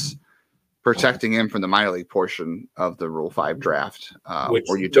probably is protecting him from the minor league portion of the Rule 5 draft,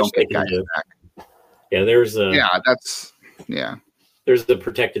 where you don't get guys back. Yeah, there's a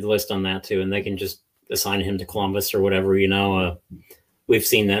protected list on that too, and they can just assign him to Columbus or whatever. We've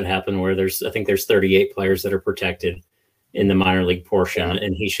seen that happen where I think there's 38 players that are protected in the minor league portion,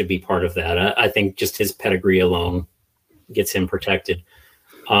 and he should be part of that. I think just his pedigree alone gets him protected.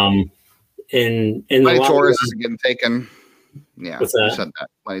 In Lenny Torres isn't getting taken. Yeah, what's that? You said that.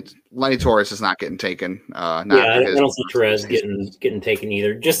 Lenny Torres is not getting taken. I don't see Torres getting taken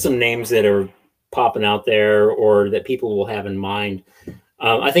either. Just some names that are popping out there or that people will have in mind.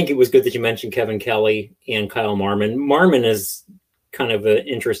 I think it was good that you mentioned Kevin Kelly and Kyle Marmon. Marmon is kind of an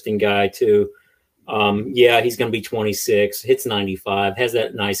interesting guy too. He's going to be 26, hits 95, has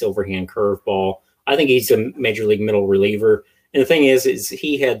that nice overhand curveball. I think he's a major league middle reliever. And the thing is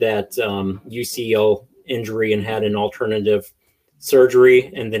he had that UCL injury and had an alternative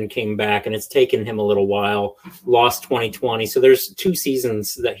surgery and then came back, and it's taken him a little while, lost 2020. So there's 2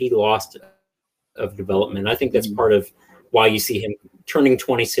 seasons that he lost of development. I think that's part of why you see him turning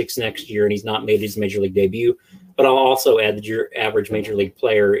 26 next year and he's not made his major league debut. But I'll also add that your average major league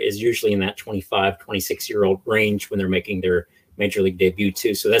player is usually in that 25, 26-year-old range when they're making their major league debut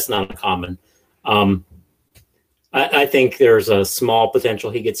too. So that's not uncommon. I think there's a small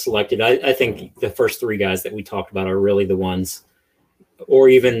potential he gets selected. I think the first 3 guys that we talked about are really the ones, or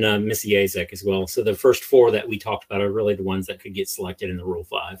even Missy Azek as well. So the first 4 that we talked about are really the ones that could get selected in the Rule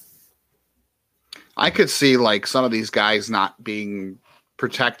 5. I could see like some of these guys not being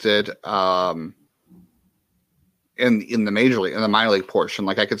protected in the minor league portion.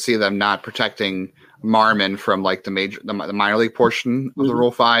 Like I could see them not protecting Marmon from like the minor league portion of the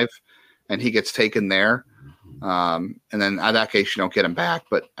Rule 5, and he gets taken there. And then in that case, you don't get him back.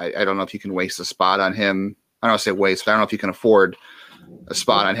 But I don't know if you can waste a spot on him. I don't want to say waste, but I don't know if you can afford a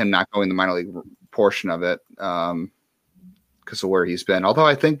spot on him not going the minor league portion of it because of where he's been. Although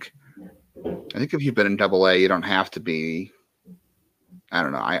I think if you've been in AA, you don't have to be. I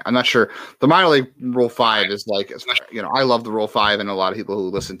don't know. I'm not sure. The minor league Rule 5 is like, I love the Rule 5, and a lot of people who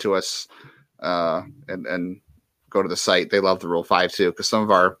listen to us and go to the site, they love the Rule 5 too. Because some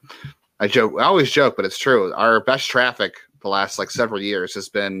of I always joke, but it's true. Our best traffic the last like several years has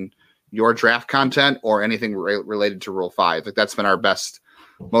been your draft content or anything related to Rule 5. Like that's been our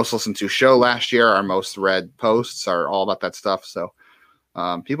most listened to show last year. Our most read posts are all about that stuff. So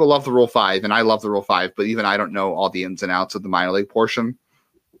people love the Rule 5, and I love the Rule 5, but even I don't know all the ins and outs of the minor league portion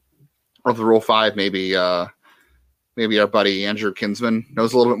of the Rule 5. Maybe our buddy Andrew Kinsman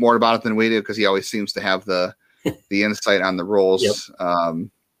knows a little bit more about it than we do because he always seems to have the insight on the rules. Yep.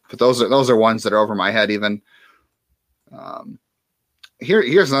 But those are ones that are over my head even.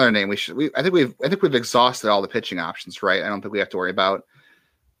 Here's another name I think we've exhausted all the pitching options, right? I don't think we have to worry about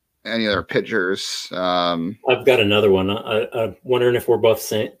any other pitchers. I've got another one. I'm wondering if we're both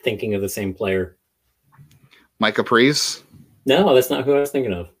thinking of the same player. Mike Caprice? No, that's not who I was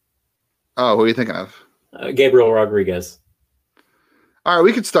thinking of. Oh, who are you thinking of? Gabriel Rodriguez. All right,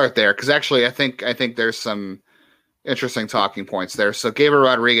 we could start there because actually, I think there's some interesting talking points there. So Gabriel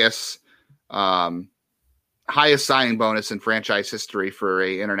Rodriguez, highest signing bonus in franchise history for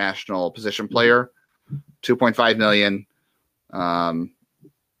a international position player, $2.5 million.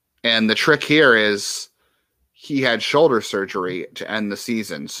 And the trick here is he had shoulder surgery to end the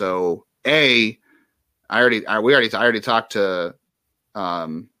season. So I already talked to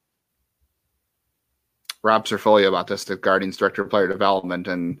Rob Cerfolio about this, the Guardians Director of Player Development,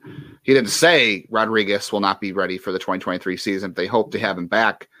 and he didn't say Rodriguez will not be ready for the 2023 season. They hope to have him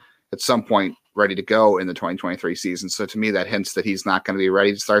back at some point ready to go in the 2023 season. So to me, that hints that he's not going to be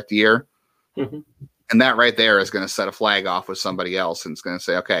ready to start the year. Mm-hmm. And that right there is going to set a flag off with somebody else, and it's going to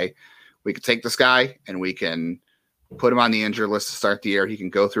say, okay, we can take this guy and we can put him on the injured list to start the year. He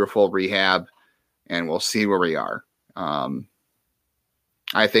can go through a full rehab, and we'll see where we are.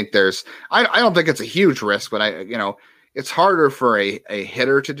 I think I don't think it's a huge risk, but it's harder for a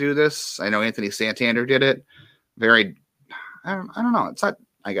hitter to do this. I know Anthony Santander did it. I don't know. It's not,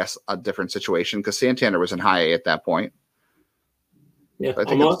 I guess, a different situation because Santander was in high A at that point. Yeah,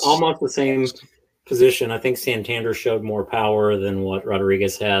 almost the same position. I think Santander showed more power than what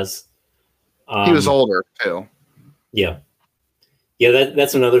Rodriguez has. He was older too. Yeah.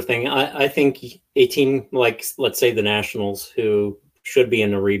 That's another thing. I think a team like, let's say, the Nationals, who should be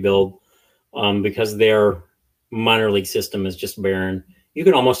in a rebuild because their minor league system is just barren. you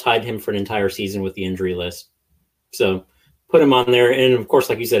can almost hide him for an entire season with the injury list. So put him on there. And of course,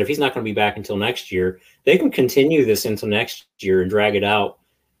 like you said, if he's not going to be back until next year, they can continue this until next year and drag it out.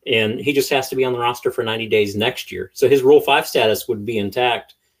 And he just has to be on the roster for 90 days next year. So his Rule 5 status would be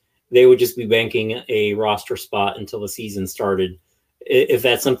intact. They would just be banking a roster spot until the season started. If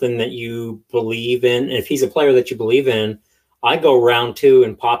that's something that you believe in, if he's a player that you believe in, I go round 2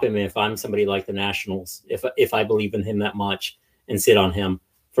 and pop him if I'm somebody like the Nationals, if I believe in him that much, and sit on him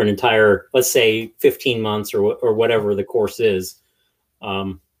for an entire, let's say, 15 months or whatever the course is.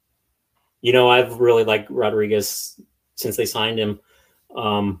 I've really liked Rodriguez since they signed him.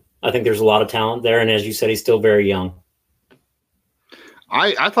 I think there's a lot of talent there, and as you said, he's still very young.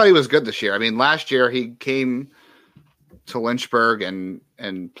 I thought he was good this year. I mean, last year he came to Lynchburg and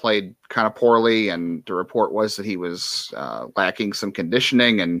played kind of poorly, and the report was that he was lacking some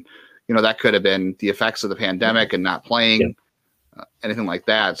conditioning, and that could have been the effects of the pandemic and not playing anything like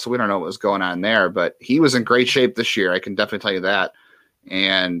that. So we don't know what was going on there, but he was in great shape this year. I can definitely tell you that.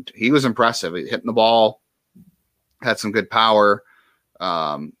 And he was impressive. He hitting the ball, had some good power.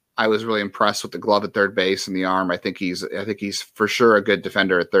 I was really impressed with the glove at third base and the arm. I think he's for sure a good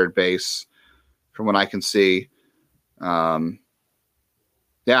defender at third base from what I can see. I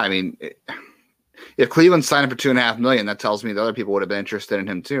mean, if Cleveland signed him for $2.5 million, that tells me the other people would have been interested in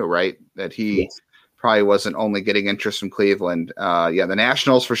him too, right? That he probably wasn't only getting interest from Cleveland. The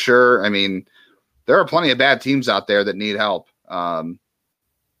Nationals for sure. I mean, there are plenty of bad teams out there that need help. That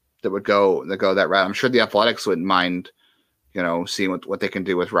would go that route. I'm sure the Athletics wouldn't mind, seeing what they can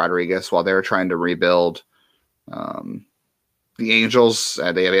do with Rodriguez while they're trying to rebuild. The Angels,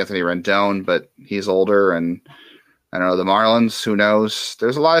 they have Anthony Rendon, but he's older, and I don't know, the Marlins, who knows?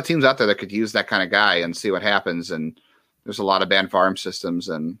 There's a lot of teams out there that could use that kind of guy and see what happens. And there's a lot of banned farm systems,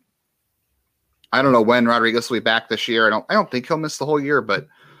 and I don't know when Rodriguez will be back this year. I don't think he'll miss the whole year, but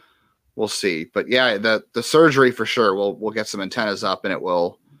we'll see. But yeah, the surgery for sure will get some antennas up, and it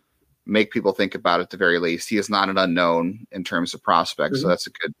will make people think about it at the very least. He is not an unknown in terms of prospects. Mm-hmm. So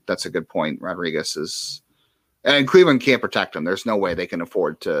that's a good point. Rodriguez is, and Cleveland can't protect him. There's no way they can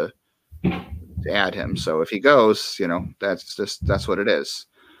afford to add him. So if he goes, that's what it is.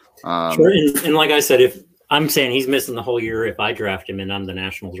 Sure. And like I said, if I'm saying he's missing the whole year, if I draft him and I'm the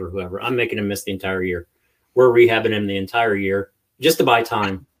Nationals or whoever, I'm making him miss the entire year. We're rehabbing him the entire year just to buy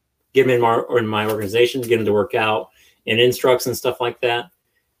time, get him in my organization, get him to work out and instructs and stuff like that.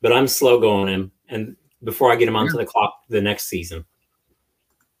 But I'm slow going him, and before I get him onto the clock the next season.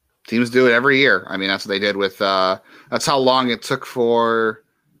 Teams do it every year. I mean, that's what they did with. That's how long it took for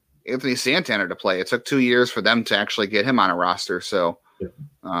Anthony Santander to play. It took 2 years for them to actually get him on a roster. So it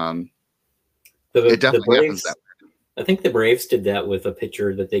definitely happens that way. I think the Braves did that with a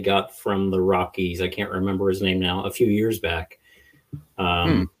pitcher that they got from the Rockies. I can't remember his name now. A few years back,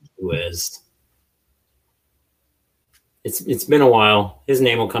 It's been a while. His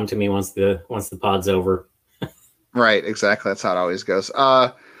name will come to me once the pod's over. Right, exactly. That's how it always goes.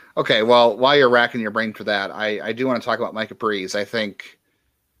 Okay, well, while you're racking your brain for that, I do want to talk about Mike Capriz. I think,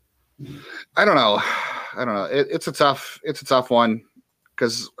 I don't know. It's a tough one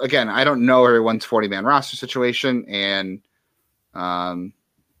because again, I don't know everyone's 40-man roster situation, and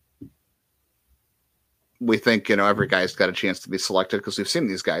we think every guy's got a chance to be selected because we've seen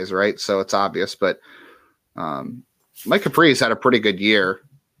these guys, right? So it's obvious, but Mike Capriz had a pretty good year,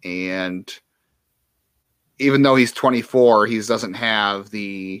 and even though he's 24, he doesn't have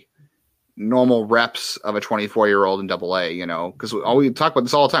the normal reps of a 24-year-old in AA, because we talk about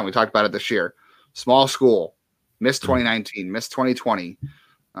this all the time. We talked about it this year. Small school, missed 2019, missed 2020.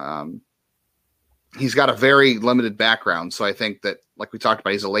 He's got a very limited background, so I think that, like we talked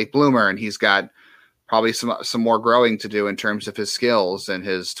about, he's a late bloomer, and he's got probably some more growing to do in terms of his skills and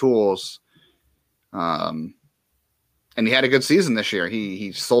his tools. And he had a good season this year.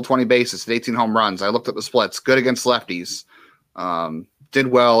 He stole 20 bases, 18 home runs. I looked at the splits. Good against lefties. Did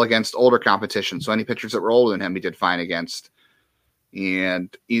well against older competition. So any pitchers that were older than him, he did fine against.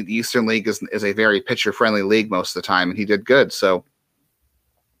 And the Eastern League is a very pitcher-friendly league most of the time, and he did good. So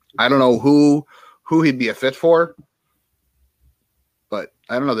I don't know who he'd be a fit for, but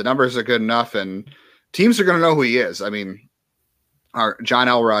I don't know. The numbers are good enough, and teams are going to know who he is. I mean, our John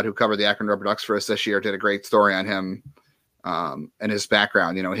Elrod, who covered the Akron Rubber Ducks for us this year, did a great story on him and his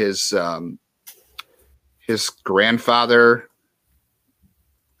background. His grandfather.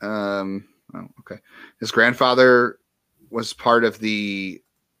 His grandfather was part of the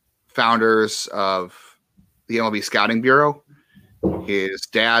founders of the MLB Scouting Bureau. His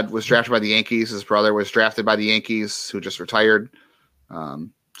dad was drafted by the Yankees. His brother was drafted by the Yankees, who just retired.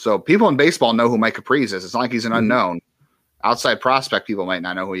 So people in baseball know who Mike Capriz is. It's not like he's an unknown. outside prospect, people might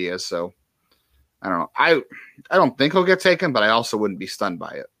not know who he is. So I don't know. I don't think he'll get taken, but I also wouldn't be stunned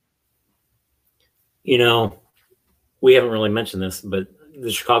by it. You know, we haven't really mentioned this, but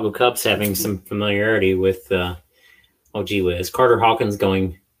the Chicago Cubs having some familiarity with, is Carter Hawkins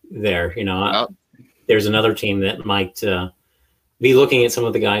going there? You know, there's another team that might be looking at some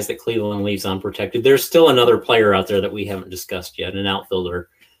of the guys that Cleveland leaves unprotected. There's still another player out there that we haven't discussed yet, an outfielder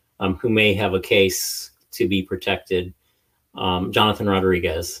who may have a case to be protected, Jonathan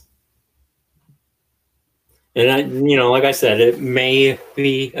Rodriguez. And, like I said, it may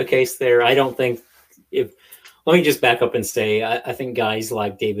be a case there. I don't think let me just back up and say, I think guys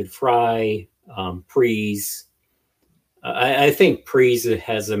like David Fry, Prees, I think Prees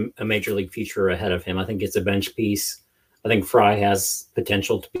has a major league future ahead of him. I think it's a bench piece. I think Fry has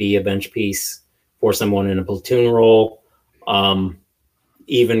potential to be a bench piece for someone in a platoon role.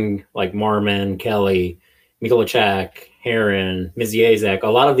 Even like Marmon, Kelly, Mikolajchak, Heron, Miziazek, a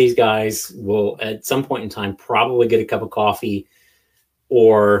lot of these guys will at some point in time probably get a cup of coffee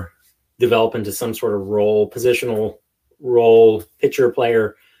or develop into some sort of positional role, pitcher,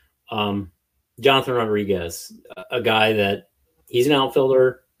 player. Jonathan Rodriguez, a guy that he's an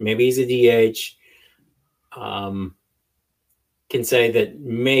outfielder, maybe he's a DH, can say that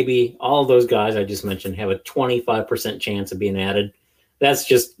maybe all of those guys I just mentioned have a 25% chance of being added. That's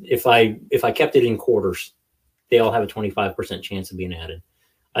just if I kept it in quarters, they all have a 25% chance of being added.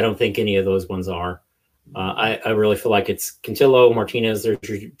 I don't think any of those ones are. I really feel like it's Cantillo, Martinez, there's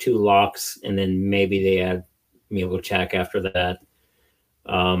your two locks, and then maybe they add Mikolajchak after that.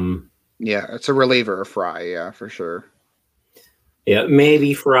 Yeah, it's a reliever of Fry, yeah, for sure. Yeah,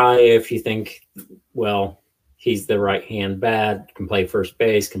 maybe Fry if you think, well, he's the right-hand bat, can play first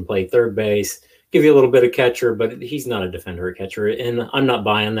base, can play third base, give you a little bit of catcher, but he's not a defender or catcher, and I'm not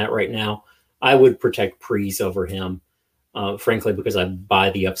buying that right now. I would protect Prees over him, frankly, because I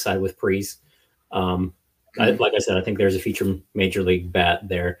buy the upside with Prees. Like I said, I think there's a future major league bat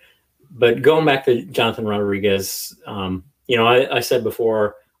there. But going back to Jonathan Rodriguez, I said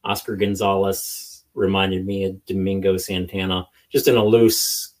before, Oscar Gonzalez reminded me of Domingo Santana, just in a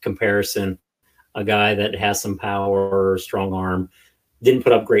loose comparison, a guy that has some power, strong arm, didn't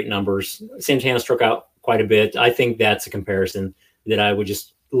put up great numbers. Santana struck out quite a bit. I think that's a comparison that I would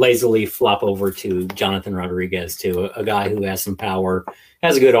just lazily flop over to Jonathan Rodriguez, to a guy who has some power,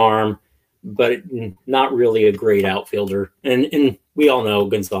 has a good arm, but not really a great outfielder. And we all know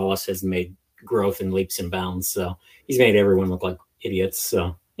Gonzalez has made growth in leaps and bounds, so he's made everyone look like idiots,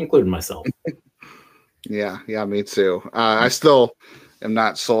 so including myself. Yeah, me too. I still am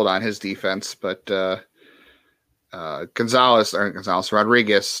not sold on his defense, but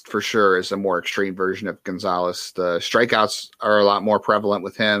Rodriguez for sure is a more extreme version of Gonzalez. The strikeouts are a lot more prevalent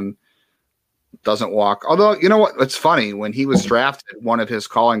with him. Doesn't walk. Although, you know what? It's funny. When he was drafted, one of his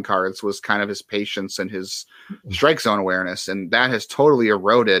calling cards was kind of his patience and his strike zone awareness, and that has totally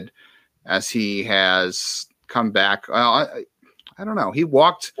eroded as he has come back. Well, I don't know. He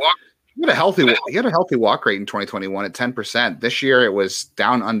had a healthy walk rate in 2021 at 10%. This year it was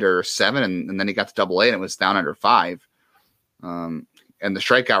down under 7, and then he got to Double-A and it was down under 5. And the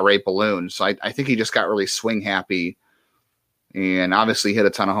strikeout rate ballooned. So I think he just got really swing happy, and obviously hit a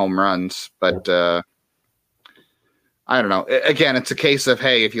ton of home runs. But I don't know. Again, it's a case of,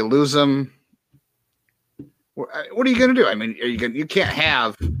 hey, if you lose him, what are you going to do? I mean, you can't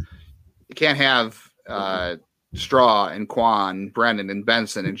have Straw and Kwan, Brennan and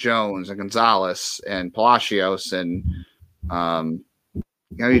Benson and Jones and Gonzalez and Palacios and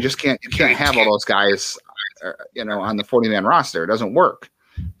you just can't have all those guys on the 40-man roster. It doesn't work.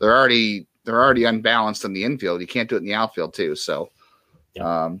 They're already unbalanced in the infield. You can't do it in the outfield too. So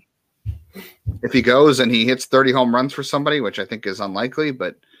if he goes and he hits 30 home runs for somebody, which I think is unlikely,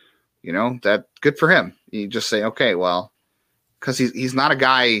 but that good for him. You just say, okay, well, because he's not a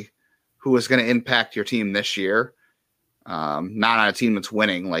guy who is going to impact your team this year, not on a team that's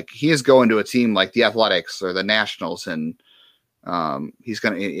winning. Like, he is going to a team like the Athletics or the Nationals, and he's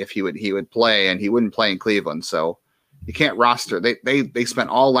going to, if he would play, and he wouldn't play in Cleveland. So you can't roster. They spent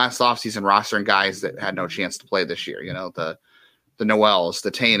all last offseason rostering guys that had no chance to play this year. The Noels,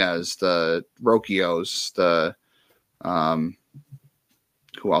 the Tanas, the Rocchios, the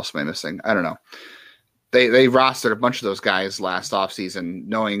who else am I missing? I don't know. They rostered a bunch of those guys last offseason,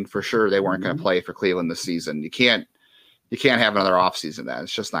 knowing for sure they weren't going to play for Cleveland this season. You can't have another offseason that.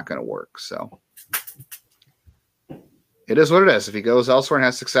 It's just not going to work. So it is what it is. If he goes elsewhere and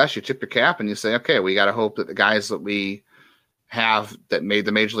has success, you tip your cap and you say, okay, we got to hope that the guys that we have that made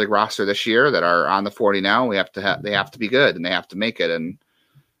the major league roster this year that are on the 40 now, they have to be good and they have to make it. And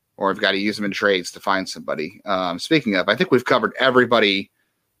or we've got to use them in trades to find somebody. Speaking of, I think we've covered everybody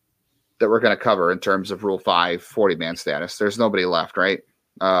that we're going to cover in terms of Rule 5 40-man status. There's nobody left, right?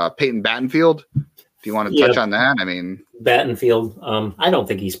 Peyton Battenfield, do you want to touch on that? I mean, Battenfield, I don't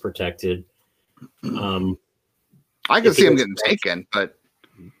think he's protected. I can see him getting taken, but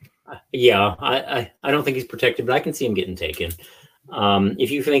yeah, I don't think he's protected, but I can see him getting taken.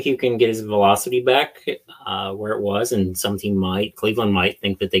 If you think you can get his velocity back where it was, and some team Cleveland might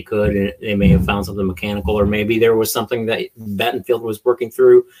think that they could, and they may have found something mechanical, or maybe there was something that Battenfield was working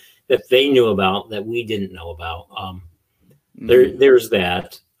through that they knew about that we didn't know about. There's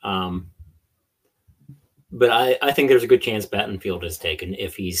that. But I think there's a good chance Battenfield is taken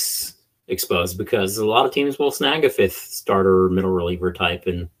if he's exposed, because a lot of teams will snag a fifth starter, middle reliever type,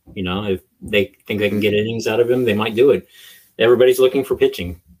 and if they think they can get innings out of him, they might do it. Everybody's looking for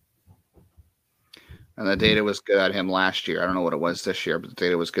pitching. And the data was good at him last year. I don't know what it was this year, but the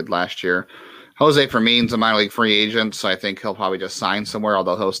data was good last year. Jose Fermin's a minor league free agent, so I think he'll probably just sign somewhere,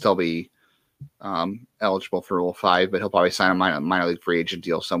 although he'll still be eligible for Rule 5, but he'll probably sign a minor league free agent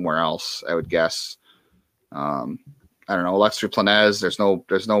deal somewhere else, I would guess. I don't know. Lester Planez, there's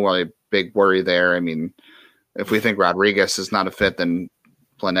no really big worry there. I mean, if we think Rodriguez is not a fit, then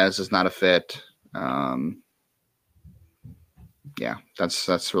Planez is not a fit. Yeah,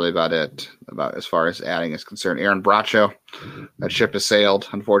 that's really about it about as far as adding is concerned. Aaron Bracho, that ship has sailed,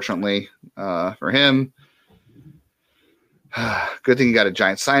 unfortunately, for him. Good thing you got a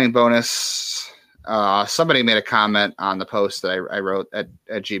giant signing bonus. Somebody made a comment on the post that I wrote at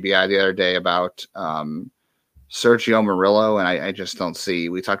GBI the other day about Sergio Murillo, and I just don't see.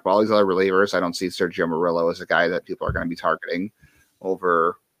 We talked about all these other relievers. I don't see Sergio Murillo as a guy that people are going to be targeting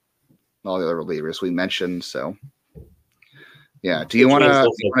over all the other relievers we mentioned. So. Yeah. Do you want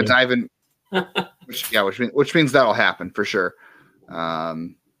to dive in? Which means that'll happen for sure. All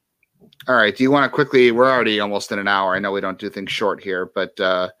right. Do you want to quickly? We're already almost in an hour. I know we don't do things short here, but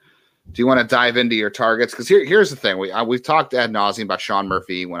do you want to dive into your targets? Because here's the thing: we've talked ad nauseum about Sean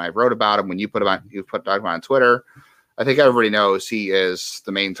Murphy. When I wrote about him, when you put him on Twitter, I think everybody knows he is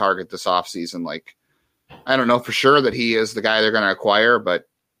the main target this offseason. Like, I don't know for sure that he is the guy they're going to acquire, but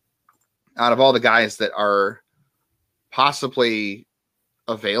out of all the guys that are possibly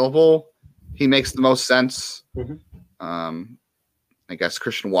available, he makes the most sense. Mm-hmm. I guess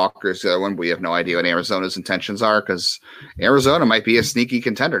Christian Walker is the other one. We have no idea what Arizona's intentions are, because Arizona might be a sneaky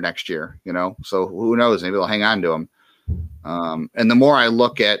contender next year, so who knows? Maybe they'll hang on to him. And the more I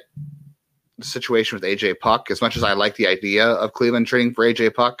look at the situation with AJ Puck, as much as I like the idea of Cleveland trading for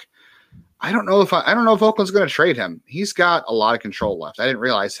AJ Puck, I don't know if Oakland's going to trade him. He's got a lot of control left. I didn't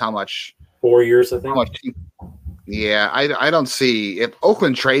realize how much. 4 years, I think. Yeah, I don't see if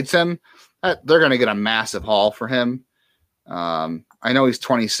Oakland trades him, they're going to get a massive haul for him. I know he's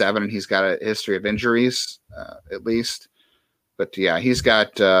 27 and he's got a history of injuries, at least. But yeah, he's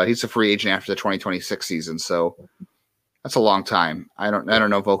a free agent after the 2026 season, so that's a long time. I don't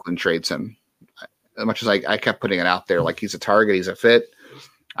know if Oakland trades him. As much as I kept putting it out there, like he's a target, he's a fit,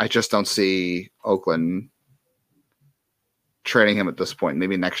 I just don't see Oakland trading him at this point.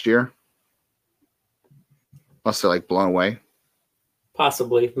 Maybe next year. Unless they're blown away.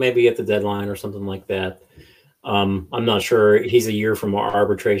 Possibly, maybe at the deadline or something like that. I'm not sure. He's a year from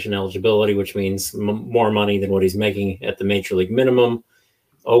arbitration eligibility, which means more money than what he's making at the major league minimum.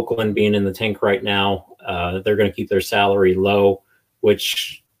 Oakland being in the tank right now, they're going to keep their salary low,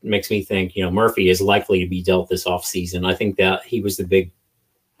 which makes me think, Murphy is likely to be dealt this offseason. I think that he was the big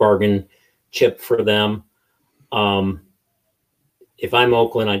bargain chip for them. If I'm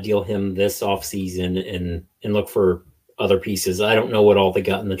Oakland, I deal him this offseason and look for other pieces. I don't know what all they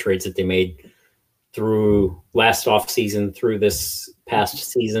got in the trades that they made through last offseason, through this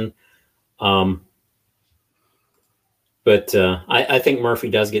past season. But I think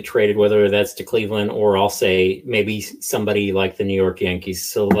Murphy does get traded, whether that's to Cleveland or I'll say maybe somebody like the New York Yankees.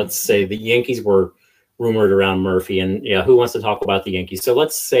 So let's say the Yankees were rumored around Murphy, and who wants to talk about the Yankees? So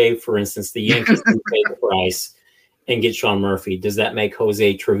let's say, for instance, the Yankees can pay the price and get Sean Murphy. Does that make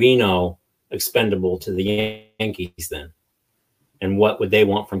Jose Trevino expendable to the Yankees then? And what would they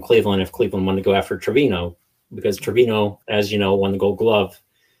want from Cleveland if Cleveland wanted to go after Trevino? Because Trevino, as you know, won the Gold Glove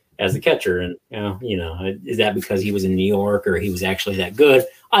as the catcher. And, is that because he was in New York or he was actually that good?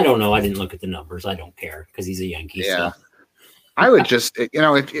 I don't know. I didn't look at the numbers. I don't care because he's a Yankee. Yeah. So. I would just,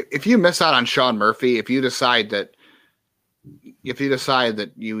 if you miss out on Sean Murphy, if you decide that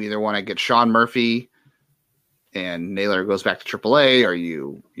you either want to get Sean Murphy and Naylor goes back to AAA, or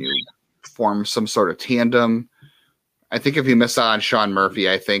you form some sort of tandem. I think if you miss out on Sean Murphy,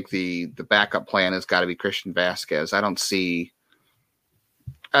 I think the backup plan has got to be Christian Vasquez. I don't see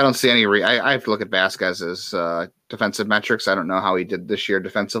I don't see any. I have to look at Vasquez's defensive metrics. I don't know how he did this year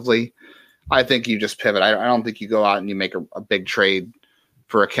defensively. I think you just pivot. I don't think you go out and you make a big trade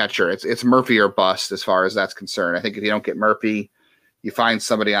for a catcher. It's Murphy or bust as far as that's concerned. I think if you don't get Murphy, you find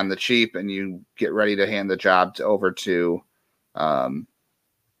somebody on the cheap and you get ready to hand the job over to Bo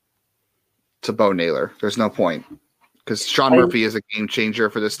Naylor. There's no point because Sean Murphy is a game changer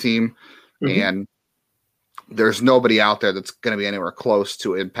for this team, and there's nobody out there that's going to be anywhere close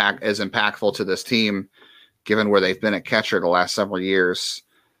to as impactful to this team, given where they've been at catcher the last several years,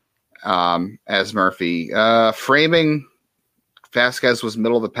 as Murphy. Framing, Vasquez was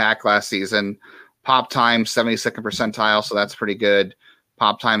middle of the pack last season. Pop time, 72nd percentile, so that's pretty good.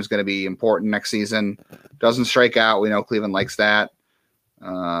 Pop time is going to be important next season. Doesn't strike out. We know Cleveland likes that.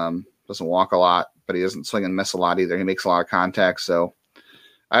 Doesn't walk a lot, but he doesn't swing and miss a lot either. He makes a lot of contact, so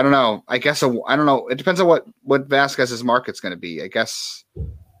I don't know. I guess I don't know. It depends on what Vasquez's market's going to be. I guess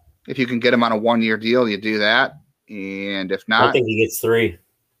if you can get him on a 1-year deal, you do that, and if not, I think he gets 3.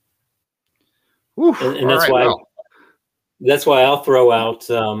 Whew, and that's why that's why I'll throw out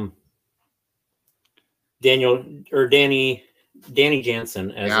Danny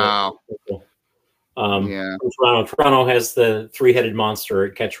Jansen as Toronto. Toronto has the 3-headed monster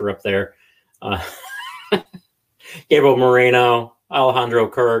at catcher up there. Gabriel Moreno, Alejandro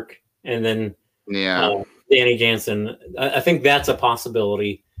Kirk, and then Danny Jansen. I think that's a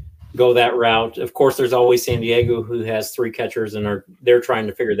possibility. Go that route. Of course, there's always San Diego, who has 3 catchers, and they're trying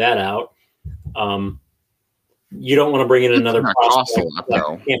to figure that out. You don't want to bring in another prospect.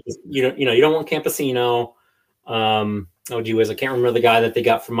 You don't want Campesino. I can't remember the guy that they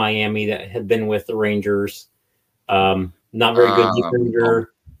got from Miami that had been with the Rangers. Not very good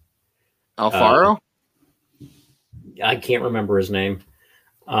defender. Alfaro? I can't remember his name.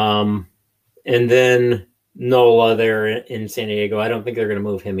 And then Nola there in San Diego. I don't think they're going to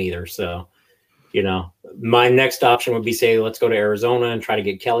move him either. So, my next option would be, say, let's go to Arizona and try to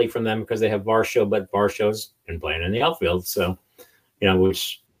get Kelly from them because they have Varsho, but Varsho's been playing in the outfield. So,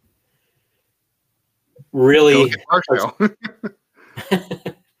 which really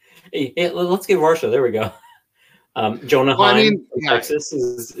hey, let's get Varsho. There we go. Jonah Heim from Texas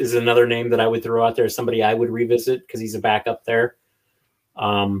is another name that I would throw out there. Somebody I would revisit because he's a backup there.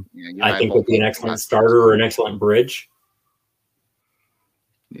 I think would be an excellent starter or an excellent bridge.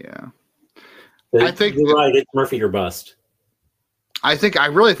 Yeah. I think you're right. It's Murphy or bust. I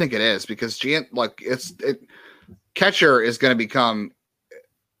really think it is because catcher is going to become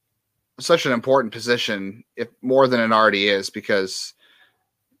such an important position, if more than it already is, because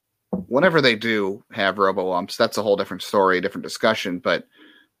whenever they do have robo-umps, that's a whole different story, different discussion. But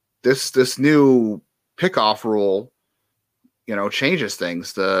this new pickoff rule, changes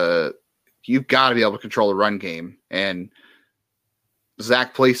things. You've got to be able to control the run game, and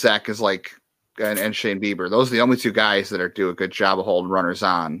Zach Plesac is and Shane Bieber. Those are the only 2 guys that do a good job of holding runners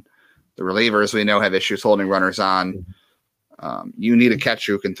on. The relievers we know have issues holding runners on. You need a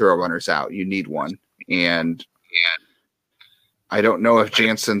catcher who can throw runners out. You need one, and I don't know if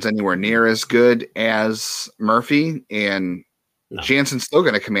Jansen's anywhere near as good as Murphy, and Jansen's still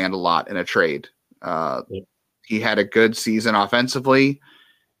going to command a lot in a trade. He had a good season offensively.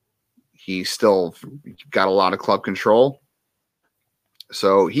 He still got a lot of club control.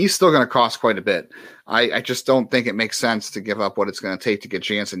 So he's still going to cost quite a bit. I just don't think it makes sense to give up what it's going to take to get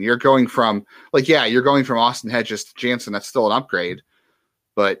Jansen. You're going from Austin Hedges to Jansen. That's still an upgrade.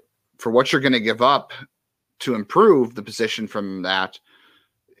 But for what you're going to give up to improve the position from that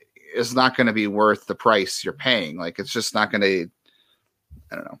is not going to be worth the price you're paying. It's just not going to,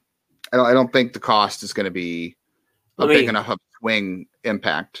 I don't know. I don't think the cost is going to be big enough of a swing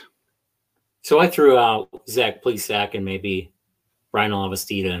impact. So I threw out Zach Plesac and maybe Brian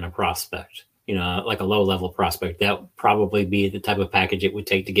Lavastida and a prospect, like a low-level prospect. That would probably be the type of package it would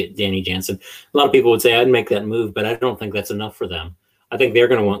take to get Danny Jansen. A lot of people would say I'd make that move, but I don't think that's enough for them. I think they're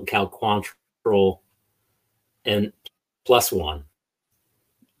going to want Cal Quantrill and +1.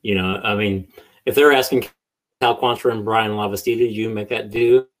 If they're asking Cal Quantrill and Brian Lavastida, do you make that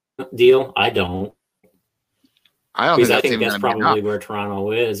deal? I don't. I think that's probably where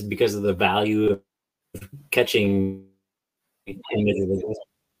Toronto is because of the value of catching individuals.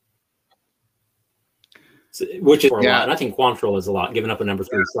 Which is a lot. And I think Quantrill is a lot, giving up a number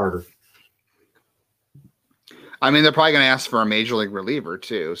 3 starter. They're probably going to ask for a major league reliever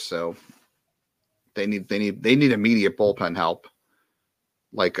too, so they need immediate bullpen help.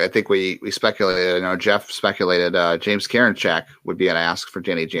 I think we speculated. Jeff speculated James Karinchak would be an ask for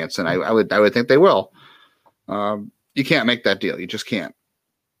Danny Jansen. I would think they will. You can't make that deal. You just can't.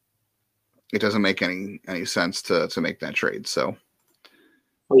 It doesn't make any sense to make that trade. So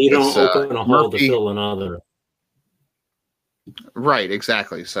Well, you don't open a hole to fill another. Right,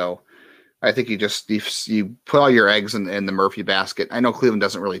 exactly. So I think you put all your eggs in the Murphy basket. I know Cleveland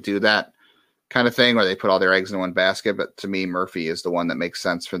doesn't really do that kind of thing where they put all their eggs in one basket, but to me, Murphy is the one that makes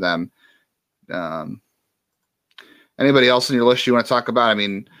sense for them. Anybody else on your list you want to talk about? I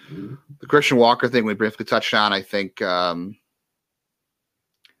mean, the Christian Walker thing we briefly touched on. I think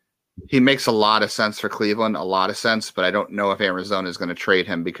he makes a lot of sense for Cleveland, a lot of sense, but I don't know if Arizona is going to trade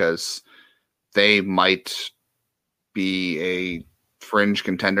him because they might be a fringe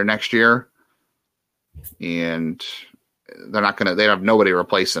contender next year, and they have nobody to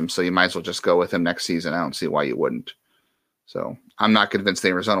replace him, so you might as well just go with him next season. I don't see why you wouldn't. So I'm not convinced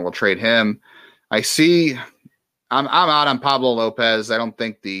Arizona will trade him. I'm out on Pablo Lopez. I don't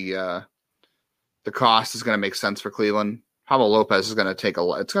think the cost is going to make sense for Cleveland. Pablo Lopez is going to take a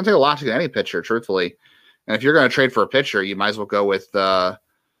lot. It's going to take a lot to get any pitcher, truthfully. And if you're going to trade for a pitcher, you might as well go with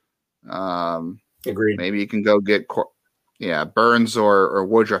agreed. Maybe you can go get Burns or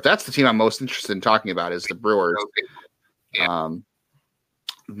Woodruff. That's the team I'm most interested in talking about is the Brewers.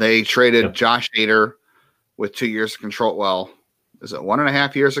 They traded Josh Hader with 2 years of control. Well, is it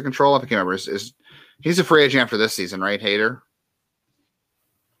 1.5 years of control? I can't remember. He's a free agent after this season, right, Hader?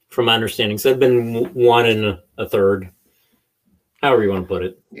 From my understanding, so it's been 1 1/3, however you want to put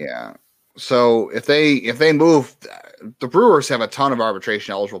it. Yeah. So if they move, the Brewers have a ton of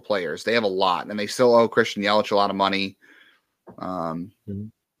arbitration eligible players. They have a lot, and they still owe Christian Yelich a lot of money.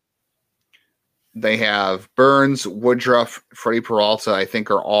 They have Burns, Woodruff, Freddie Peralta. I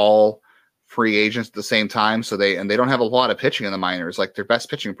think are all free agents at the same time. So they don't have a lot of pitching in the minors. Like their best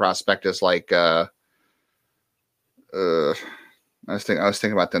pitching prospect is like. I was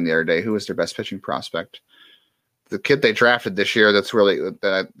thinking about them the other day. Who was their best pitching prospect? The kid they drafted this year that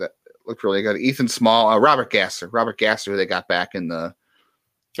looked really good. Ethan Small, Robert Gasser, who they got back in the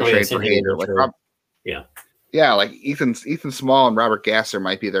trade for Hader. Like Ethan Small and Robert Gasser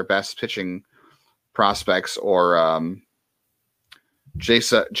might be their best pitching prospects, or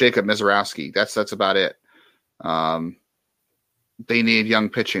Jacob Mizorowski. That's about it. They need young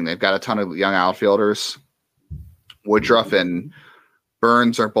pitching. They've got a ton of young outfielders. Woodruff and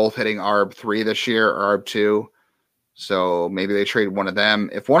Burns are both hitting ARB 3 this year, or ARB 2. So maybe they trade one of them.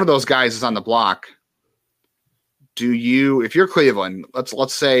 If one of those guys is on the block, if you're Cleveland,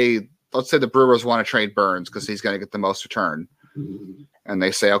 let's say the Brewers want to trade Burns because he's going to get the most return. And they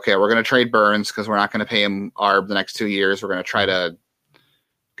say, okay, we're going to trade Burns because we're not going to pay him ARB the next 2 years. We're going to try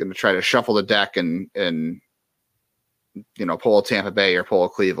to shuffle the deck and pull a Tampa Bay or pull a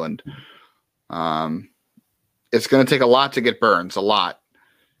Cleveland. It's going to take a lot to get Burns, a lot.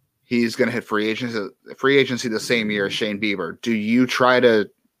 He's going to hit free agency the same year as Shane Bieber. Do you try to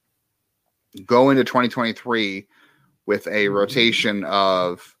go into 2023 with a rotation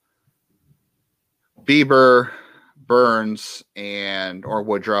of Bieber, Burns, or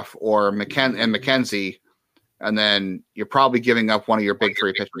Woodruff, or McKenzie, and then you're probably giving up one of your big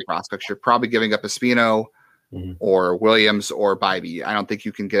 3 pitching prospects? You're probably giving up Espino or Williams or Bybee. I don't think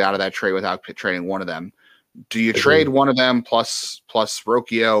you can get out of that trade without trading one of them. Do you trade one of them plus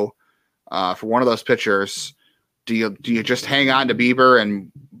Rocchio for one of those pitchers? Do you just hang on to Bieber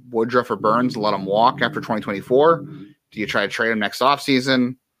and Woodruff or Burns and let them walk after 2024? Do you try to trade them next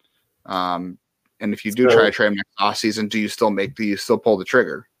offseason? And if you do try to trade them next offseason, do you still pull the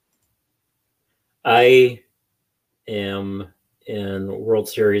trigger? I am in World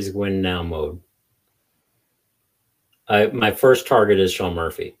Series win now mode. My first target is Sean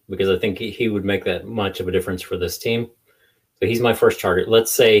Murphy because I think he would make that much of a difference for this team. So he's my first target. Let's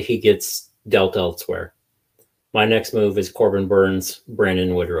say he gets dealt elsewhere. My next move is Corbin Burns,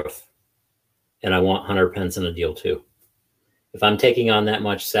 Brandon Woodruff. And I want Hunter Pence in a deal too. If I'm taking on that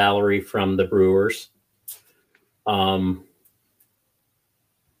much salary from the Brewers,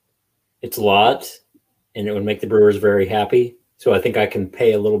 it's a lot, and it would make the Brewers very happy. So I think I can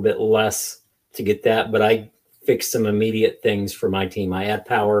pay a little bit less to get that, but I fix some immediate things for my team. I add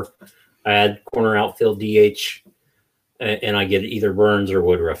power, I add corner outfield DH, and I get either Burns or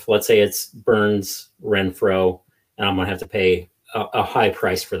Woodruff. Let's say it's Burns, Renfroe, and I'm going to have to pay a high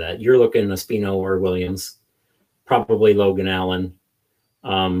price for that. You're looking at Espino or Williams, probably Logan Allen,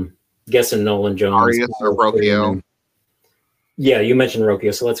 guessing Nolan Jones. Arias or Rocchio. Yeah, you mentioned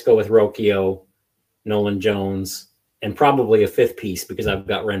Rocchio, so let's go with Rocchio, Nolan Jones, and probably a 5th piece because I've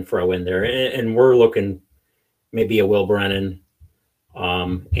got Renfroe in there. And we're looking maybe a Will Brennan,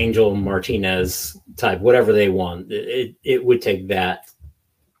 Angel Martinez type, whatever they want. It would take that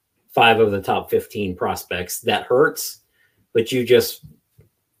 5 of the top 15 prospects. That hurts, but you just,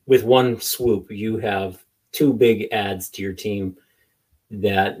 with one swoop, you have 2 big adds to your team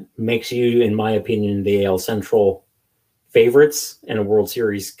that makes you, in my opinion, the AL Central favorites and a World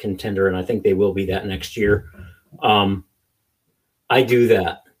Series contender, and I think they will be that next year. I do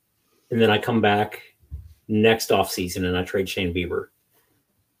that, and then I come back next offseason and I trade Shane Bieber.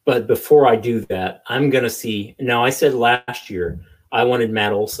 But before I do that, I'm going to see. Now, I said last year I wanted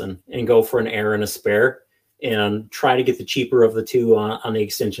Matt Olson and go for an heir and a spare and try to get the cheaper of the two on the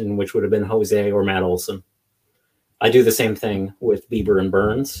extension, which would have been Jose or Matt Olson. I do the same thing with Bieber and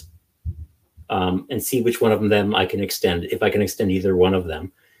Burns and see which one of them I can extend. If I can extend either one of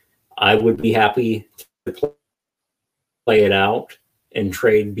them, I would be happy to play it out and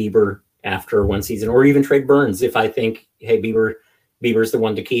trade Bieber after one season, or even trade Burns if I think, hey, Bieber's the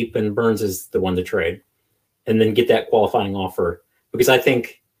one to keep and Burns is the one to trade, and then get that qualifying offer. Because I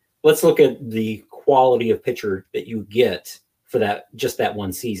think, let's look at the quality of pitcher that you get for just that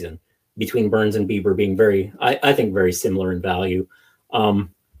one season between Burns and Bieber being I think very similar in value,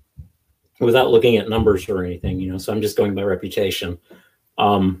 without looking at numbers or anything, so I'm just going by reputation.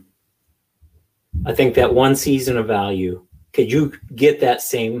 I think that one season of value, could you get that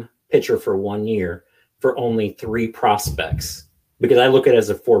same pitcher for 1 year for only 3 prospects? Because I look at it as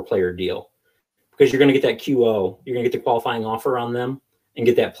a 4-player deal, because you're going to get that QO, you're going to get the qualifying offer on them and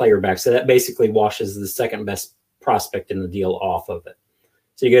get that player back. So that basically washes the second best prospect in the deal off of it.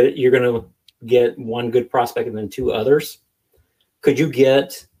 So you're going to get 1 good prospect and then 2 others. Could you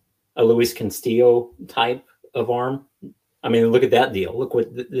get a Luis Castillo type of arm? I mean, look at that deal. Look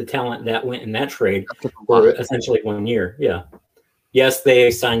what the talent that went in that trade for essentially 1 year. Yeah. Yes,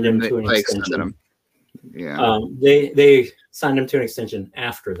 they signed him to an extension. Yeah. They signed him to an extension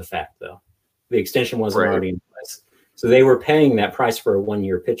after the fact, though. The extension wasn't already in place. So they were paying that price for a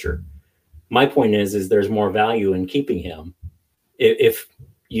 1-year pitcher. My point is there's more value in keeping him if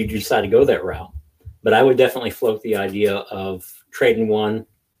you decide to go that route. But I would definitely float the idea of trading one,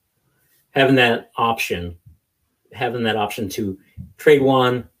 having that option to trade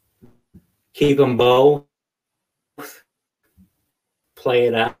one, keep them both, play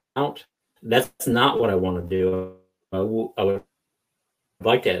it out. That's not what I want to do. I would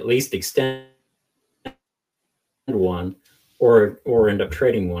like to at least extend one or end up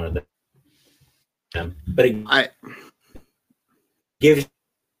trading one of them. But it gives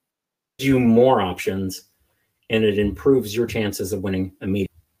you more options, and it improves your chances of winning immediately.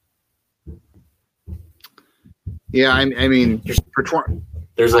 Yeah, I mean,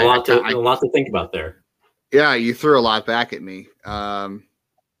 there's a lot to think about there. Yeah, you threw a lot back at me.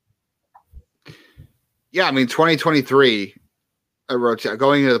 Yeah, I mean, 2023,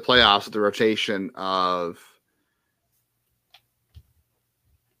 going into the playoffs with the rotation of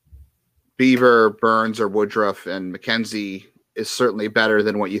Bieber, Burns, or Woodruff and McKenzie is certainly better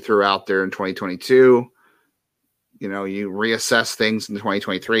than what you threw out there in 2022. You reassess things in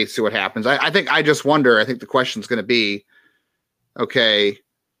 2023, see what happens. I think the question is going to be, okay,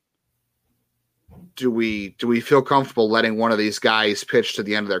 do we feel comfortable letting one of these guys pitch to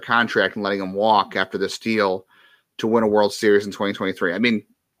the end of their contract and letting them walk after this deal to win a World Series in 2023? I mean,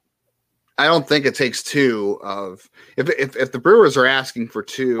 I don't think it takes 2 of if the Brewers are asking for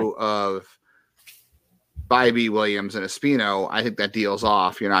 2 of Bybee, Williams, and Espino, I think that deal's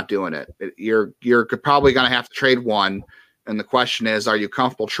off. You're not doing it. You're probably going to have to trade one, and the question is, are you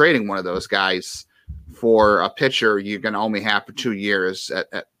comfortable trading one of those guys for a pitcher you're going to only have for 2 years at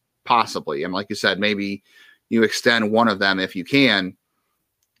possibly? And like you said, maybe you extend one of them if you can.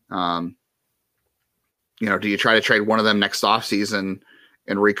 Do you try to trade one of them next offseason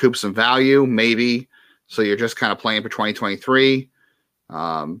and recoup some value? Maybe. So you're just kind of playing for 2023.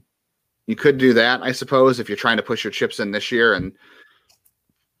 You could do that, I suppose, if you're trying to push your chips in this year and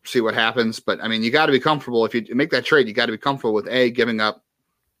see what happens. But I mean, you got to be comfortable. If you make that trade, you got to be comfortable with giving up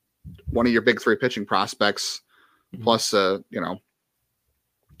one of your big 3 pitching prospects, plus, I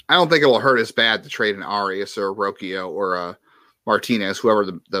don't think it will hurt as bad to trade an Arias or a Rocchio or a Martinez, whoever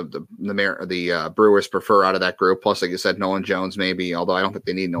the Brewers prefer out of that group. Plus, like you said, Nolan Jones maybe, although I don't think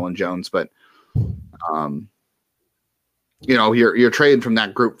they need Nolan Jones. But, you're trading from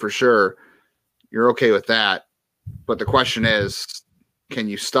that group for sure. You're okay with that. But the question is, can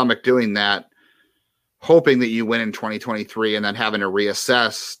you stomach doing that, hoping that you win in 2023 and then having to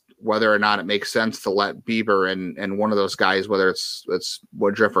reassess whether or not it makes sense to let Bieber and one of those guys, whether it's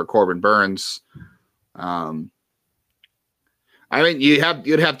Woodruff or Corbin Burns. I mean, you'd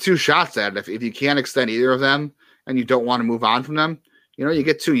have 2 shots at it if you can't extend either of them and you don't want to move on from them. You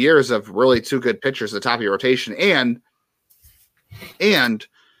get 2 years of really 2 good pitchers at the top of your rotation, and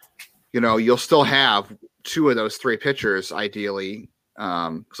you'll still have 2 of those 3 pitchers ideally.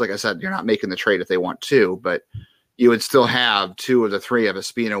 Because like I said, you're not making the trade if they want to, but you would still have 2 of the 3 of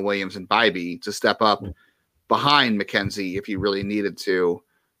Espino, Williams, and Bybee to step up behind McKenzie if you really needed to.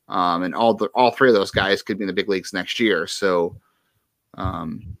 And all 3 of those guys could be in the big leagues next year. So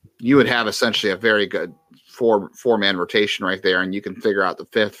you would have essentially a very good four-man rotation right there, and you can figure out the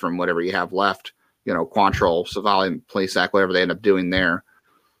 5th from whatever you have left. Quantrill, Savali, Plesac, whatever they end up doing there.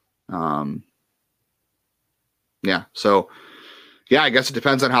 So I guess it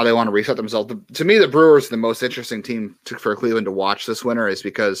depends on how they want to reset themselves. To me, the Brewers are the most interesting team for Cleveland to watch this winter, is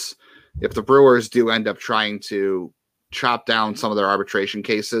because if the Brewers do end up trying to chop down some of their arbitration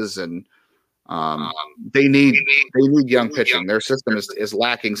cases, and they need young pitching. Their system is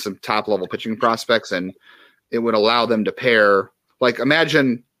lacking some top level pitching prospects, and it would allow them to pair. Like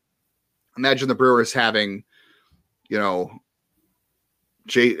imagine the Brewers having,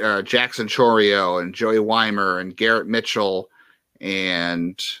 Jackson Chorio and Joey Weimer and Garrett Mitchell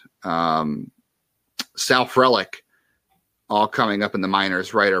and Sal Frelick all coming up in the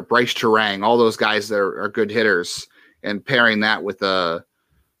minors, right? Or Bryce Turang, all those guys that are good hitters, and pairing that with a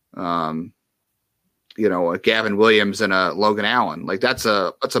Gavin Williams and a Logan Allen. Like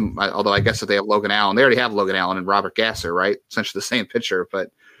although I guess if they have Logan Allen, they already have Logan Allen and Robert Gasser, right? Essentially the same pitcher,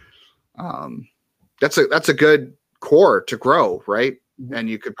 but that's a good core to grow, right? And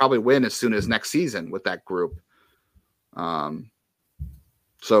you could probably win as soon as next season with that group.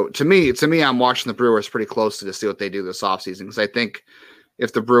 So to me, I'm watching the Brewers pretty closely to see what they do this offseason, because I think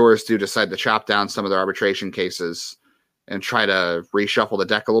if the Brewers do decide to chop down some of their arbitration cases and try to reshuffle the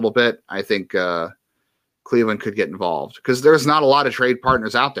deck a little bit, I think Cleveland could get involved, because there's not a lot of trade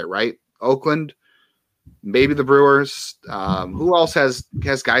partners out there, right? Oakland, maybe the Brewers. Who else has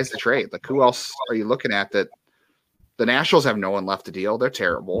guys to trade? Like, who else are you looking at that? The Nationals have no one left to deal. They're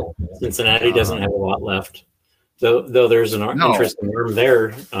terrible. Cincinnati doesn't have a lot left. Though there's an interesting arm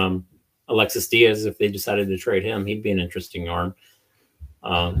there. Alexis Diaz, if they decided to trade him, he'd be an interesting arm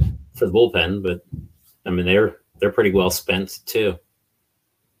for the bullpen. But I mean, they're pretty well spent too.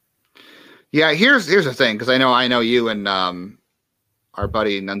 Yeah, here's the thing, because I know you and our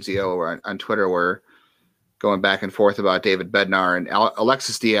buddy Nunzio on Twitter were going back and forth about David Bednar, and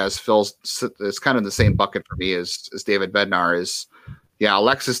Alexis Diaz is kind of the same bucket for me as David Bednar is. Yeah,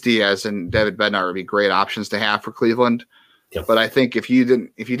 Alexis Diaz and David Bednar would be great options to have for Cleveland. Yep. But I think if you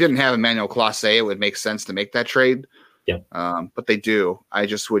didn't have Emmanuel Clase, it would make sense to make that trade. Yep. But they do. I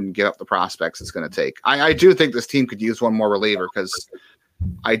just wouldn't give up the prospects it's going to take. I do think this team could use one more reliever, because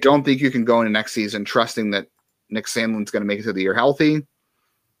I don't think you can go into next season trusting that Nick Sandlin's going to make it through the year healthy.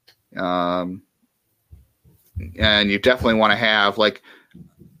 And you definitely want to have, like,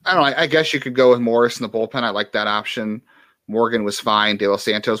 I don't know, I guess you could go with Morris in the bullpen. I like that option. Morgan was fine. De Los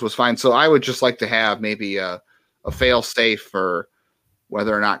Santos was fine. So I would just like to have maybe a fail safe for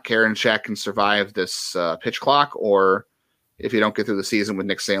whether or not Karinchak can survive this pitch clock, or if you don't get through the season with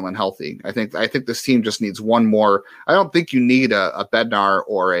Nick Sandlin healthy. I think this team just needs one more. I don't think you need a Bednar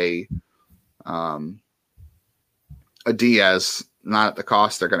or a Diaz, not at the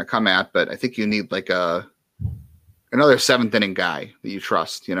cost they're going to come at, but I think you need like another 7th inning guy that you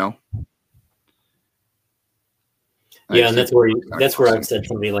trust, Yeah, and that's where I've said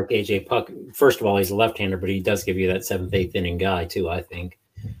somebody like AJ Puck. First of all, he's a left-hander, but he does give you that 7th, 8th inning guy too, I think.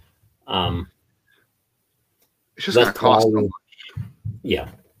 It's just going to cost so much. Yeah,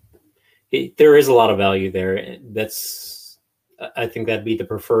 there is a lot of value there. I think that'd be the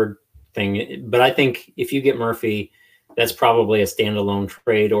preferred thing. But I think if you get Murphy, that's probably a standalone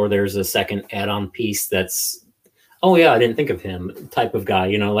trade, or there's a second add-on piece that's, oh yeah, I didn't think of him type of guy.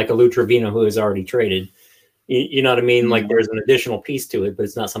 Like a Lou Trevino who is already traded. You know what I mean? Like there's an additional piece to it, but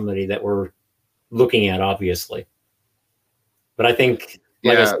it's not somebody that we're looking at, obviously. But I think,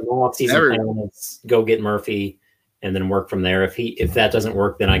 like I said, off-season plan, let's go get Murphy and then work from there. If that doesn't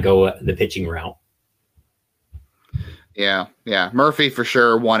work, then I go the pitching route. Yeah. Murphy for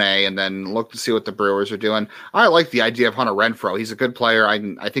sure, 1A, and then look to see what the Brewers are doing. I like the idea of Hunter Renfroe. He's a good player.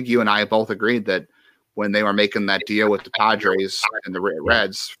 I think you and I both agreed that when they were making that deal with the Padres and the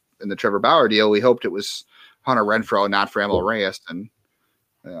Reds in the Trevor Bauer deal, we hoped it was Hunter Renfroe, not Framil Reyes, and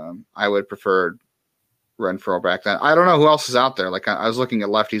I would prefer Renfroe back then. I don't know who else is out there. Like I was looking at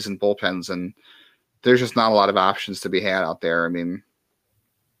lefties and bullpens, and there's just not a lot of options to be had out there. I mean,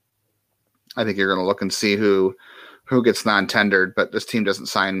 I think you're going to look and see who gets non-tendered, but this team doesn't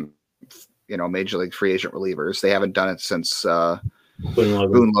sign, major league free agent relievers. They haven't done it since Boone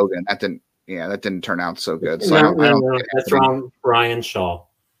Logan. That didn't turn out so good. So no, that's wrong. Brian Shaw.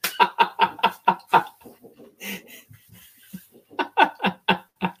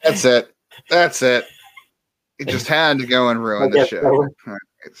 That's it. It just had to go and ruin the show. All right.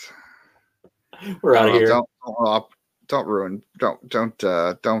 We're out of here. Don't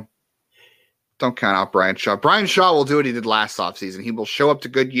count out Brian Shaw. Brian Shaw will do what he did last offseason. He will show up to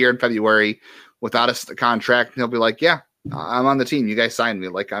Goodyear in February without a contract, and he'll be like, "Yeah, I'm on the team. You guys signed me.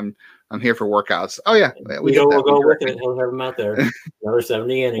 Like I'm here for workouts." Oh yeah, we did that. We'll go with it. He'll have him out there. Another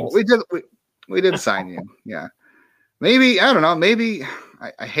 70 innings. We did sign you. Yeah, maybe I don't know. Maybe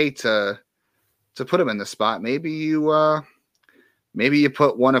I hate to put him in this spot. Maybe you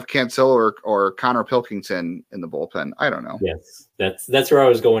put one of Cancel or Connor Pilkington in the bullpen. I don't know. Yes, that's where I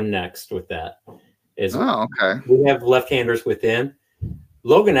was going next with that. Okay. We have left-handers within.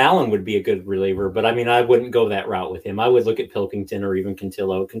 Logan Allen would be a good reliever, but I mean, I wouldn't go that route with him. I would look at Pilkington or even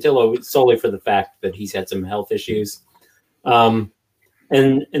Cantillo. Cantillo solely for the fact that he's had some health issues. And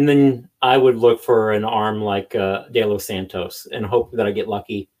then I would look for an arm like De Los Santos and hope that I get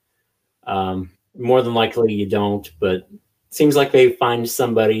lucky. More than likely you don't, but it seems like they find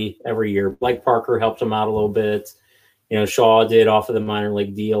somebody every year. Like Parker helped him out a little bit. Shaw did off of the minor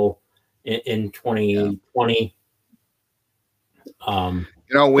league deal in 2020.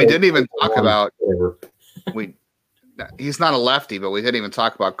 We didn't even talk about he's not a lefty, but we didn't even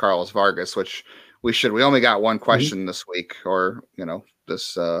talk about Carlos Vargas, which we should. We only got one question this week, or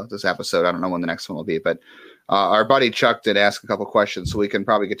this episode. I don't know when the next one will be, but our buddy Chuck did ask a couple questions, so we can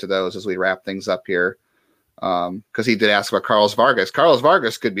probably get to those as we wrap things up here. Because he did ask about Carlos Vargas. Carlos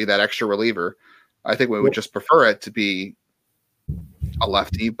Vargas could be that extra reliever. I think we would just prefer it to be a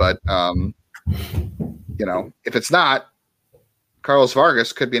lefty, but if it's not, Carlos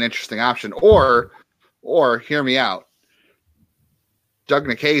Vargas could be an interesting option. Or hear me out. Doug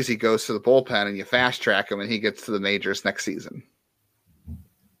Nikhazy goes to the bullpen and you fast track him and he gets to the majors next season.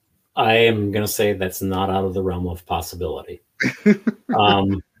 I am going to say that's not out of the realm of possibility.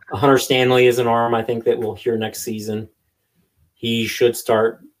 Hunter Stanley is an arm I think that we'll hear next season. He should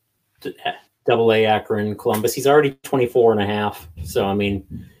start Double-A Akron, Columbus. He's already 24 and a half. So, I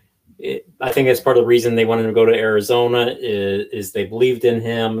mean, I think that's part of the reason they wanted him to go to Arizona is they believed in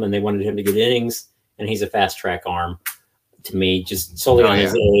him and they wanted him to get innings, and he's a fast-track arm to me, just solely on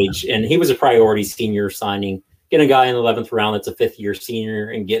his age. And he was a priority senior signing. Get a guy in the 11th round that's a fifth-year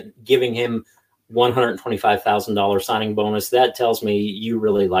senior and giving him $125,000 signing bonus. That tells me you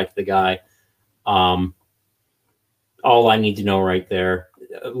really like the guy. All I need to know right there.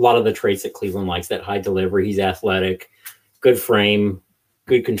 A lot of the traits that Cleveland likes, that high delivery. He's athletic, good frame,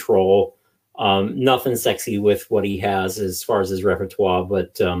 good control. Nothing sexy with what he has as far as his repertoire,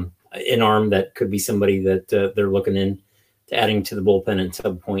 but an arm that could be somebody that they're looking into adding to the bullpen at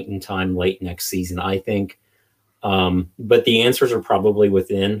some point in time late next season, I think. But the answers are probably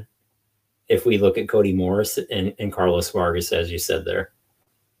within if we look at Cody Morris and Carlos Vargas, as you said there.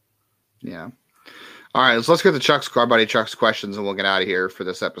 Yeah. All right, let's get to our buddy Chuck's questions, and we'll get out of here for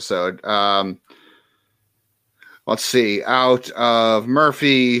this episode. Let's see. Out of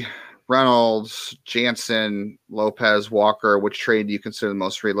Murphy, Reynolds, Jansen, Lopez, Walker, which trade do you consider the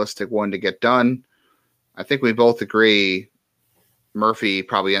most realistic one to get done? I think we both agree Murphy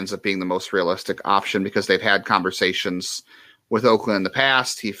probably ends up being the most realistic option because they've had conversations with Oakland in the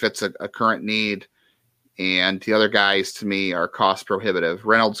past. He fits a current need, and the other guys to me are cost prohibitive.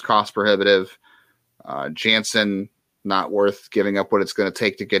 Reynolds cost prohibitive. Jansen not worth giving up what it's going to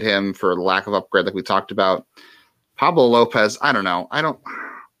take to get him for the lack of upgrade like we talked about. Pablo Lopez, I don't know.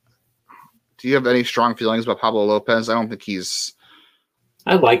 Do you have any strong feelings about Pablo Lopez? I don't think he's.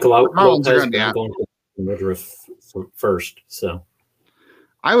 I like Lopez. I'm going to Woodruff first, so.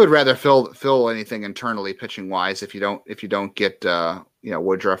 I would rather fill anything internally pitching wise if you don't get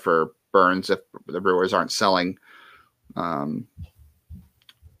Woodruff or Burns if the Brewers aren't selling. Pablo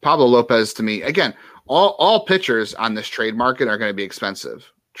Lopez to me again, all pitchers on this trade market are going to be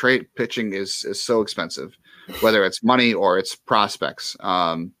expensive. Trade pitching is so expensive, whether it's money or it's prospects.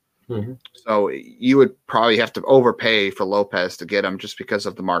 So you would probably have to overpay for Lopez to get him just because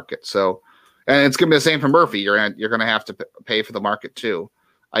of the market. So, and it's going to be the same for Murphy. You're going to have to pay for the market too.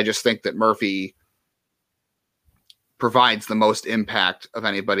 I just think that Murphy provides the most impact of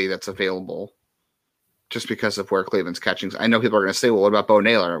anybody that's available just because of where Cleveland's catching. I know people are going to say, well, what about Bo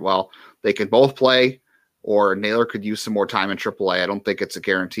Naylor? Well, they could both play, or Naylor could use some more time in AAA. I don't think it's a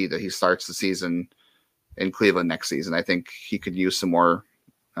guarantee that he starts the season in Cleveland next season. I think he could use some more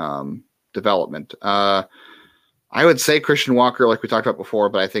development. I would say Christian Walker, like we talked about before,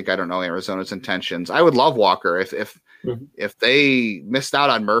 but I don't know Arizona's intentions. I would love Walker if they missed out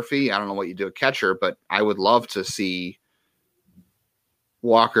on Murphy. I don't know what you do at catcher, but I would love to see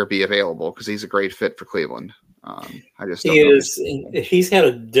Walker be available because he's a great fit for Cleveland. I just don't know. He's had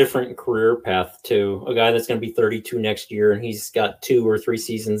a different career path too. A guy that's going to be 32 next year, and he's got 2 or 3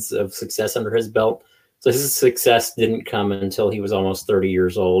 seasons of success under his belt. So his success didn't come until he was almost 30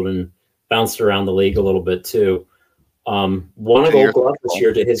 years old and bounced around the league a little bit too. Won a Gold Glove this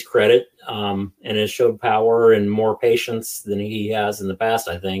year to his credit, and has showed power and more patience than he has in the past,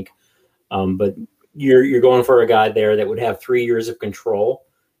 I think. But you're going for a guy there that would have 3 years of control.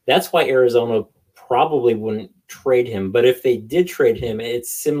 That's why Arizona probably wouldn't trade him. But if they did trade him,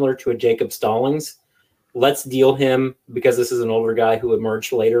 it's similar to a Jacob Stallings. Let's deal him because this is an older guy who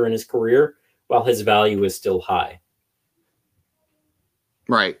emerged later in his career while his value is still high.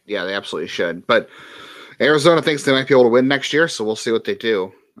 Right. Yeah, they absolutely should. But Arizona thinks they might be able to win next year, so we'll see what they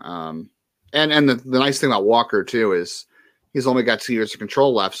do. And the nice thing about Walker, too, is he's only got 2 years of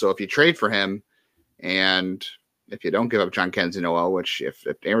control left. So if you trade for him and if you don't give up John Kenzie Noel, which if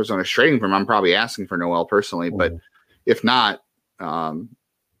Arizona's trading for him, I'm probably asking for Noel personally. But if not,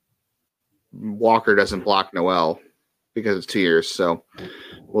 Walker doesn't block Noel because it's 2 years. So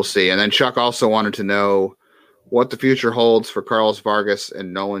we'll see. And then Chuck also wanted to know what the future holds for Carlos Vargas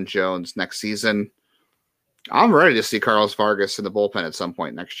and Nolan Jones next season. I'm ready to see Carlos Vargas in the bullpen at some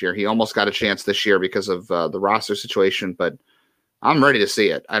point next year. He almost got a chance this year because of the roster situation, but I'm ready to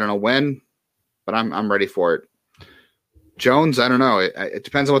see it. I don't know when, but I'm ready for it. Jones, I don't know. It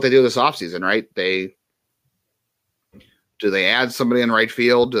depends on what they do this offseason, right? Do they add somebody in right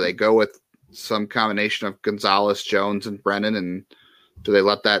field? Do they go with some combination of Gonzalez, Jones, and Brennan? And do they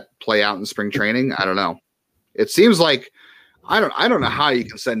let that play out in spring training? I don't know. It seems like I don't know how you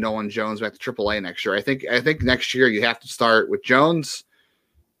can send Nolan Jones back to AAA next year. I think next year you have to start with Jones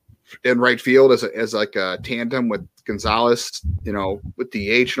in right field as like a tandem with Gonzalez, with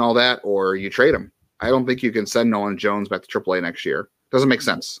DH and all that, or you trade him. I don't think you can send Nolan Jones back to AAA next year. Doesn't make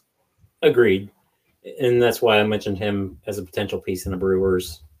sense. Agreed. And that's why I mentioned him as a potential piece in a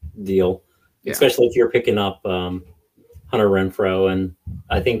Brewers deal, especially if you're picking up Hunter Renfroe. And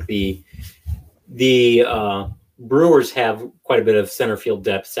I think the Brewers have quite a bit of center field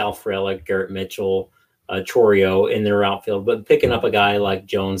depth, Sal Frelick, Garrett Mitchell, Chorio in their outfield. But picking up a guy like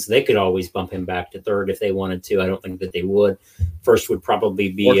Jones, they could always bump him back to third if they wanted to. I don't think that they would. First would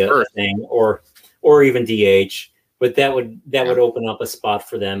probably be a thing, or even DH, but that would open up a spot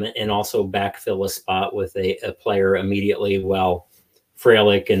for them and also backfill a spot with a player immediately while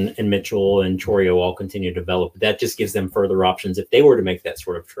Frelick and Mitchell and Chorio all continue to develop. That just gives them further options if they were to make that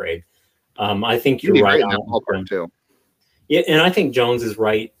sort of trade. I think you're right on too. Yeah, and I think Jones is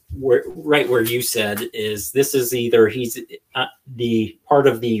right where you said is this is either he's the part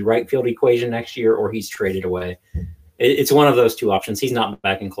of the right field equation next year or he's traded away. It's one of those two options. He's not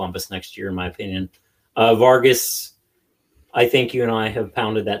back in Columbus next year, in my opinion. Vargas, I think you and I have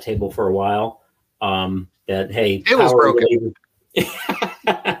pounded that table for a while. That hey, it was broken.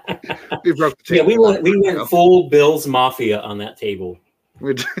 We broke the table. Yeah, we went full Bills Mafia on that table.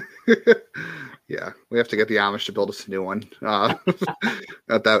 Yeah, we have to get the Amish to build us a new one at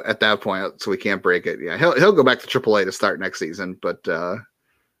that point, so we can't break it. Yeah, he'll go back to AAA to start next season, but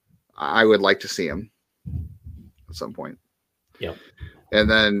I would like to see him at some point. Yep. And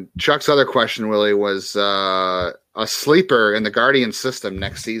then Chuck's other question, Willie, was a sleeper in the Guardian system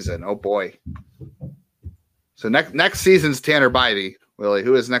next season. Oh boy! So next season's Tanner Bybee, Willie.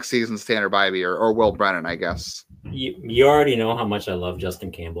 Who is next season's Tanner Bybee or Will Brennan? I guess. You already know how much I love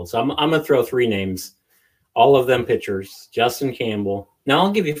Justin Campbell, so I'm gonna throw 3 names, all of them pitchers. Justin Campbell. Now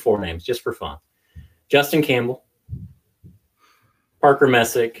I'll give you 4 names just for fun. Justin Campbell, Parker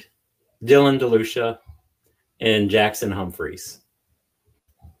Messick, Dylan DeLucia, and Jackson Humphreys.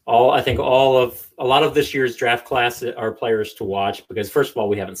 I think a lot of this year's draft class are players to watch because first of all,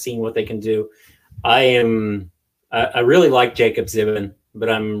 we haven't seen what they can do. I really like Jacob Zibin, but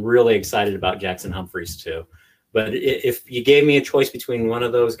I'm really excited about Jackson Humphreys too. But if you gave me a choice between one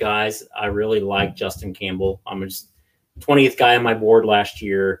of those guys, I really like Justin Campbell. I'm just 20th guy on my board last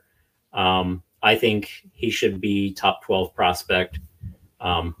year. I think he should be top 12 prospect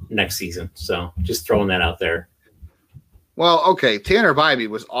next season. So just throwing that out there. Well, okay. Tanner Bybee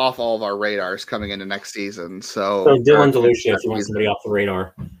was off all of our radars coming into next season. So Dylan DeLucia, if you want somebody off the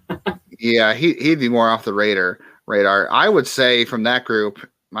radar. Yeah, he'd be more off the radar. I would say from that group,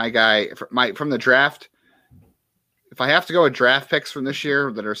 my guy from the draft. If I have to go with draft picks from this year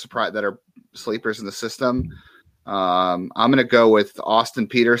that are sleepers in the system, I'm going to go with Austin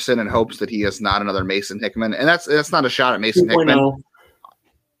Peterson in hopes that he is not another Mason Hickman, and that's not a shot at Mason 2.0. Hickman.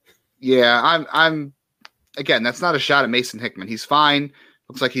 Yeah, I'm again. That's not a shot at Mason Hickman. He's fine.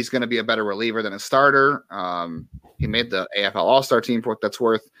 Looks like he's going to be a better reliever than a starter. He made the AFL All-Star team for what that's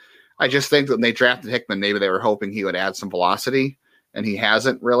worth. I just think that when they drafted Hickman, maybe they were hoping he would add some velocity, and he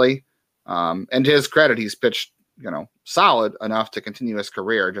hasn't really. And to his credit, he's pitched, solid enough to continue his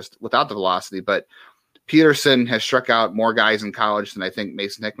career just without the velocity. But Peterson has struck out more guys in college than I think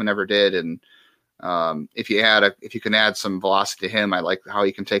Mason Hickman ever did. And if you can add some velocity to him, I like how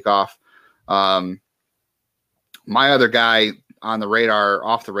he can take off. My other guy on the radar,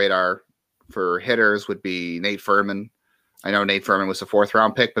 off the radar for hitters would be Nate Furman. I know Nate Furman was a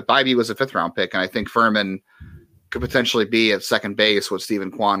 4th-round pick, but Bybee was a 5th-round pick, and I think Furman could potentially be at second base what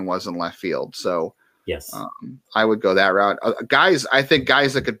Stephen Kwan was in left field. So yes, I would go that route. I think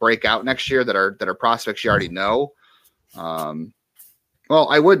guys that could break out next year that are prospects you already know. Well,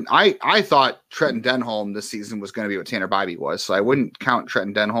 I thought Trenton Denholm this season was going to be what Tanner Bybee was, so I wouldn't count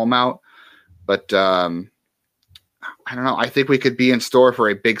Trenton Denholm out. But I don't know. I think we could be in store for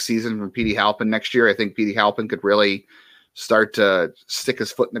a big season from Petey Halpin next year. I think Petey Halpin could really start to stick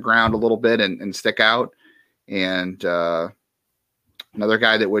his foot in the ground a little bit and stick out. And another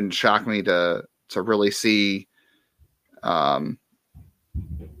guy that wouldn't shock me to really see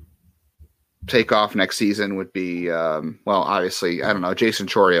take off next season would be, obviously, I don't know. Jason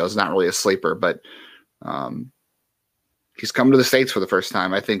Chorio is not really a sleeper, but he's come to the States for the first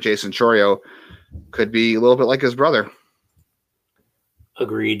time. I think Jason Chorio could be a little bit like his brother.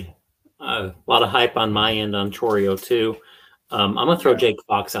 Agreed. A lot of hype on my end on Chorio too. I'm going to throw Jake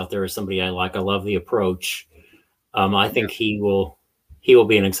Fox out there as somebody I like. I love the approach. I think he will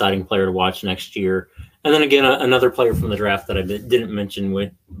be an exciting player to watch next year. And then again, another player from the draft that I didn't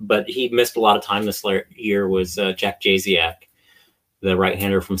mention, but he missed a lot of time this year was Jack Jasiak, the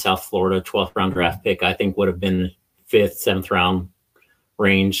right-hander from South Florida, 12th round draft pick. I think would have been 5th, 7th round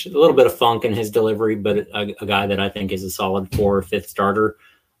range. A little bit of funk in his delivery, but a guy that I think is a solid 4th or 5th starter.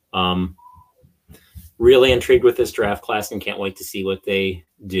 Really intrigued with this draft class and can't wait to see what they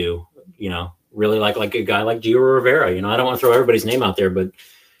do. Really like a guy like Gio Rivera. I don't want to throw everybody's name out there, but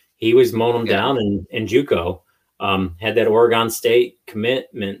he was mowing them down in JUCO. Had that Oregon State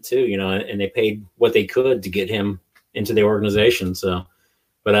commitment too, and they paid what they could to get him into the organization. So,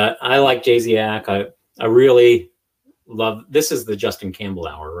 but I like Jasiak. I really love. This is the Justin Campbell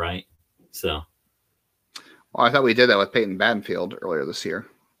hour, right? So, well, I thought we did that with Peyton Banfield earlier this year.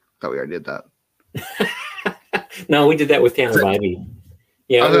 I thought we already did that. No, we did that with Tanner Bybee.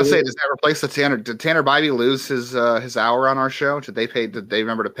 Yeah, I was gonna say, does that replace the Tanner? Did Tanner Bybee lose his hour on our show? Did they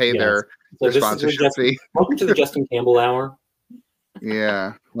remember to pay their sponsorship fee? Welcome to the Justin Campbell hour.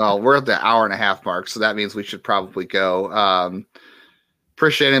 Yeah, well, we're at the hour and a half mark, so that means we should probably go.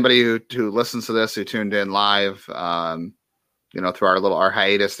 Appreciate anybody who listens to this, who tuned in live. Through our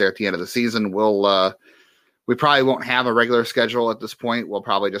hiatus there at the end of the season. We probably won't have a regular schedule at this point. We'll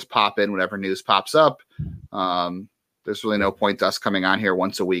probably just pop in whenever news pops up. There's really no point to us coming on here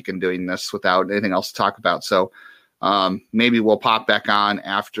once a week and doing this without anything else to talk about. So maybe we'll pop back on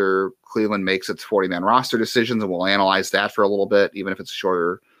after Cleveland makes its 40-man roster decisions, and we'll analyze that for a little bit, even if it's a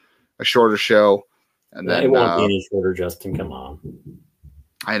shorter show. And then it won't be any shorter, Justin. Come on.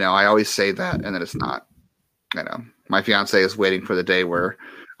 I know. I always say that, and then it's not. I know. My fiance is waiting for the day where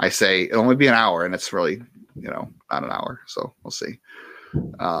I say it'll only be an hour, and it's really, not an hour. So we'll see.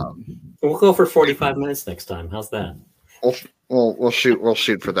 We'll go for 45 minutes next time. How's that? We'll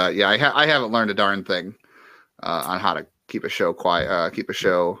shoot for that. Yeah, I haven't learned a darn thing on how to keep a show quiet. Keep a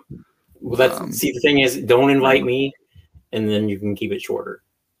show. Well, the thing is, don't invite me, and then you can keep it shorter.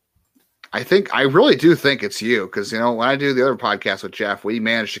 I really do think it's you, because when I do the other podcast with Jeff, we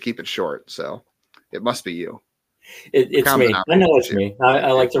managed to keep it short. So it must be you. It's me. I know it's me.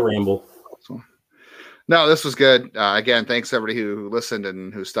 I like to ramble. No, this was good. Again, thanks everybody who listened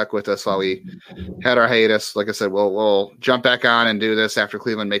and who stuck with us while we had our hiatus. Like I said, we'll jump back on and do this after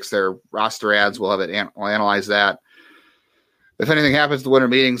Cleveland makes their roster ads. We'll analyze that. If anything happens to winter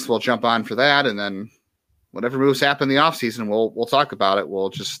meetings, we'll jump on for that, and then whatever moves happen in the offseason, we'll talk about it. We'll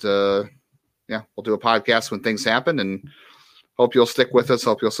just we'll do a podcast when things happen, and hope you'll stick with us.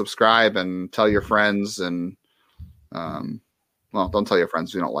 Hope you'll subscribe and tell your friends, and don't tell your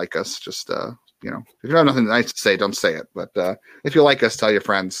friends who don't like us. Just if you have nothing nice to say, don't say it. But if you like us, tell your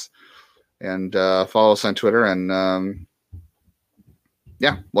friends, and follow us on Twitter. And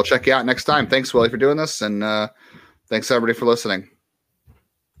we'll check you out next time. Thanks, Willie, for doing this, and thanks everybody for listening.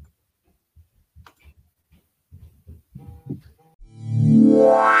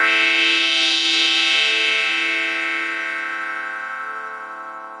 Wow.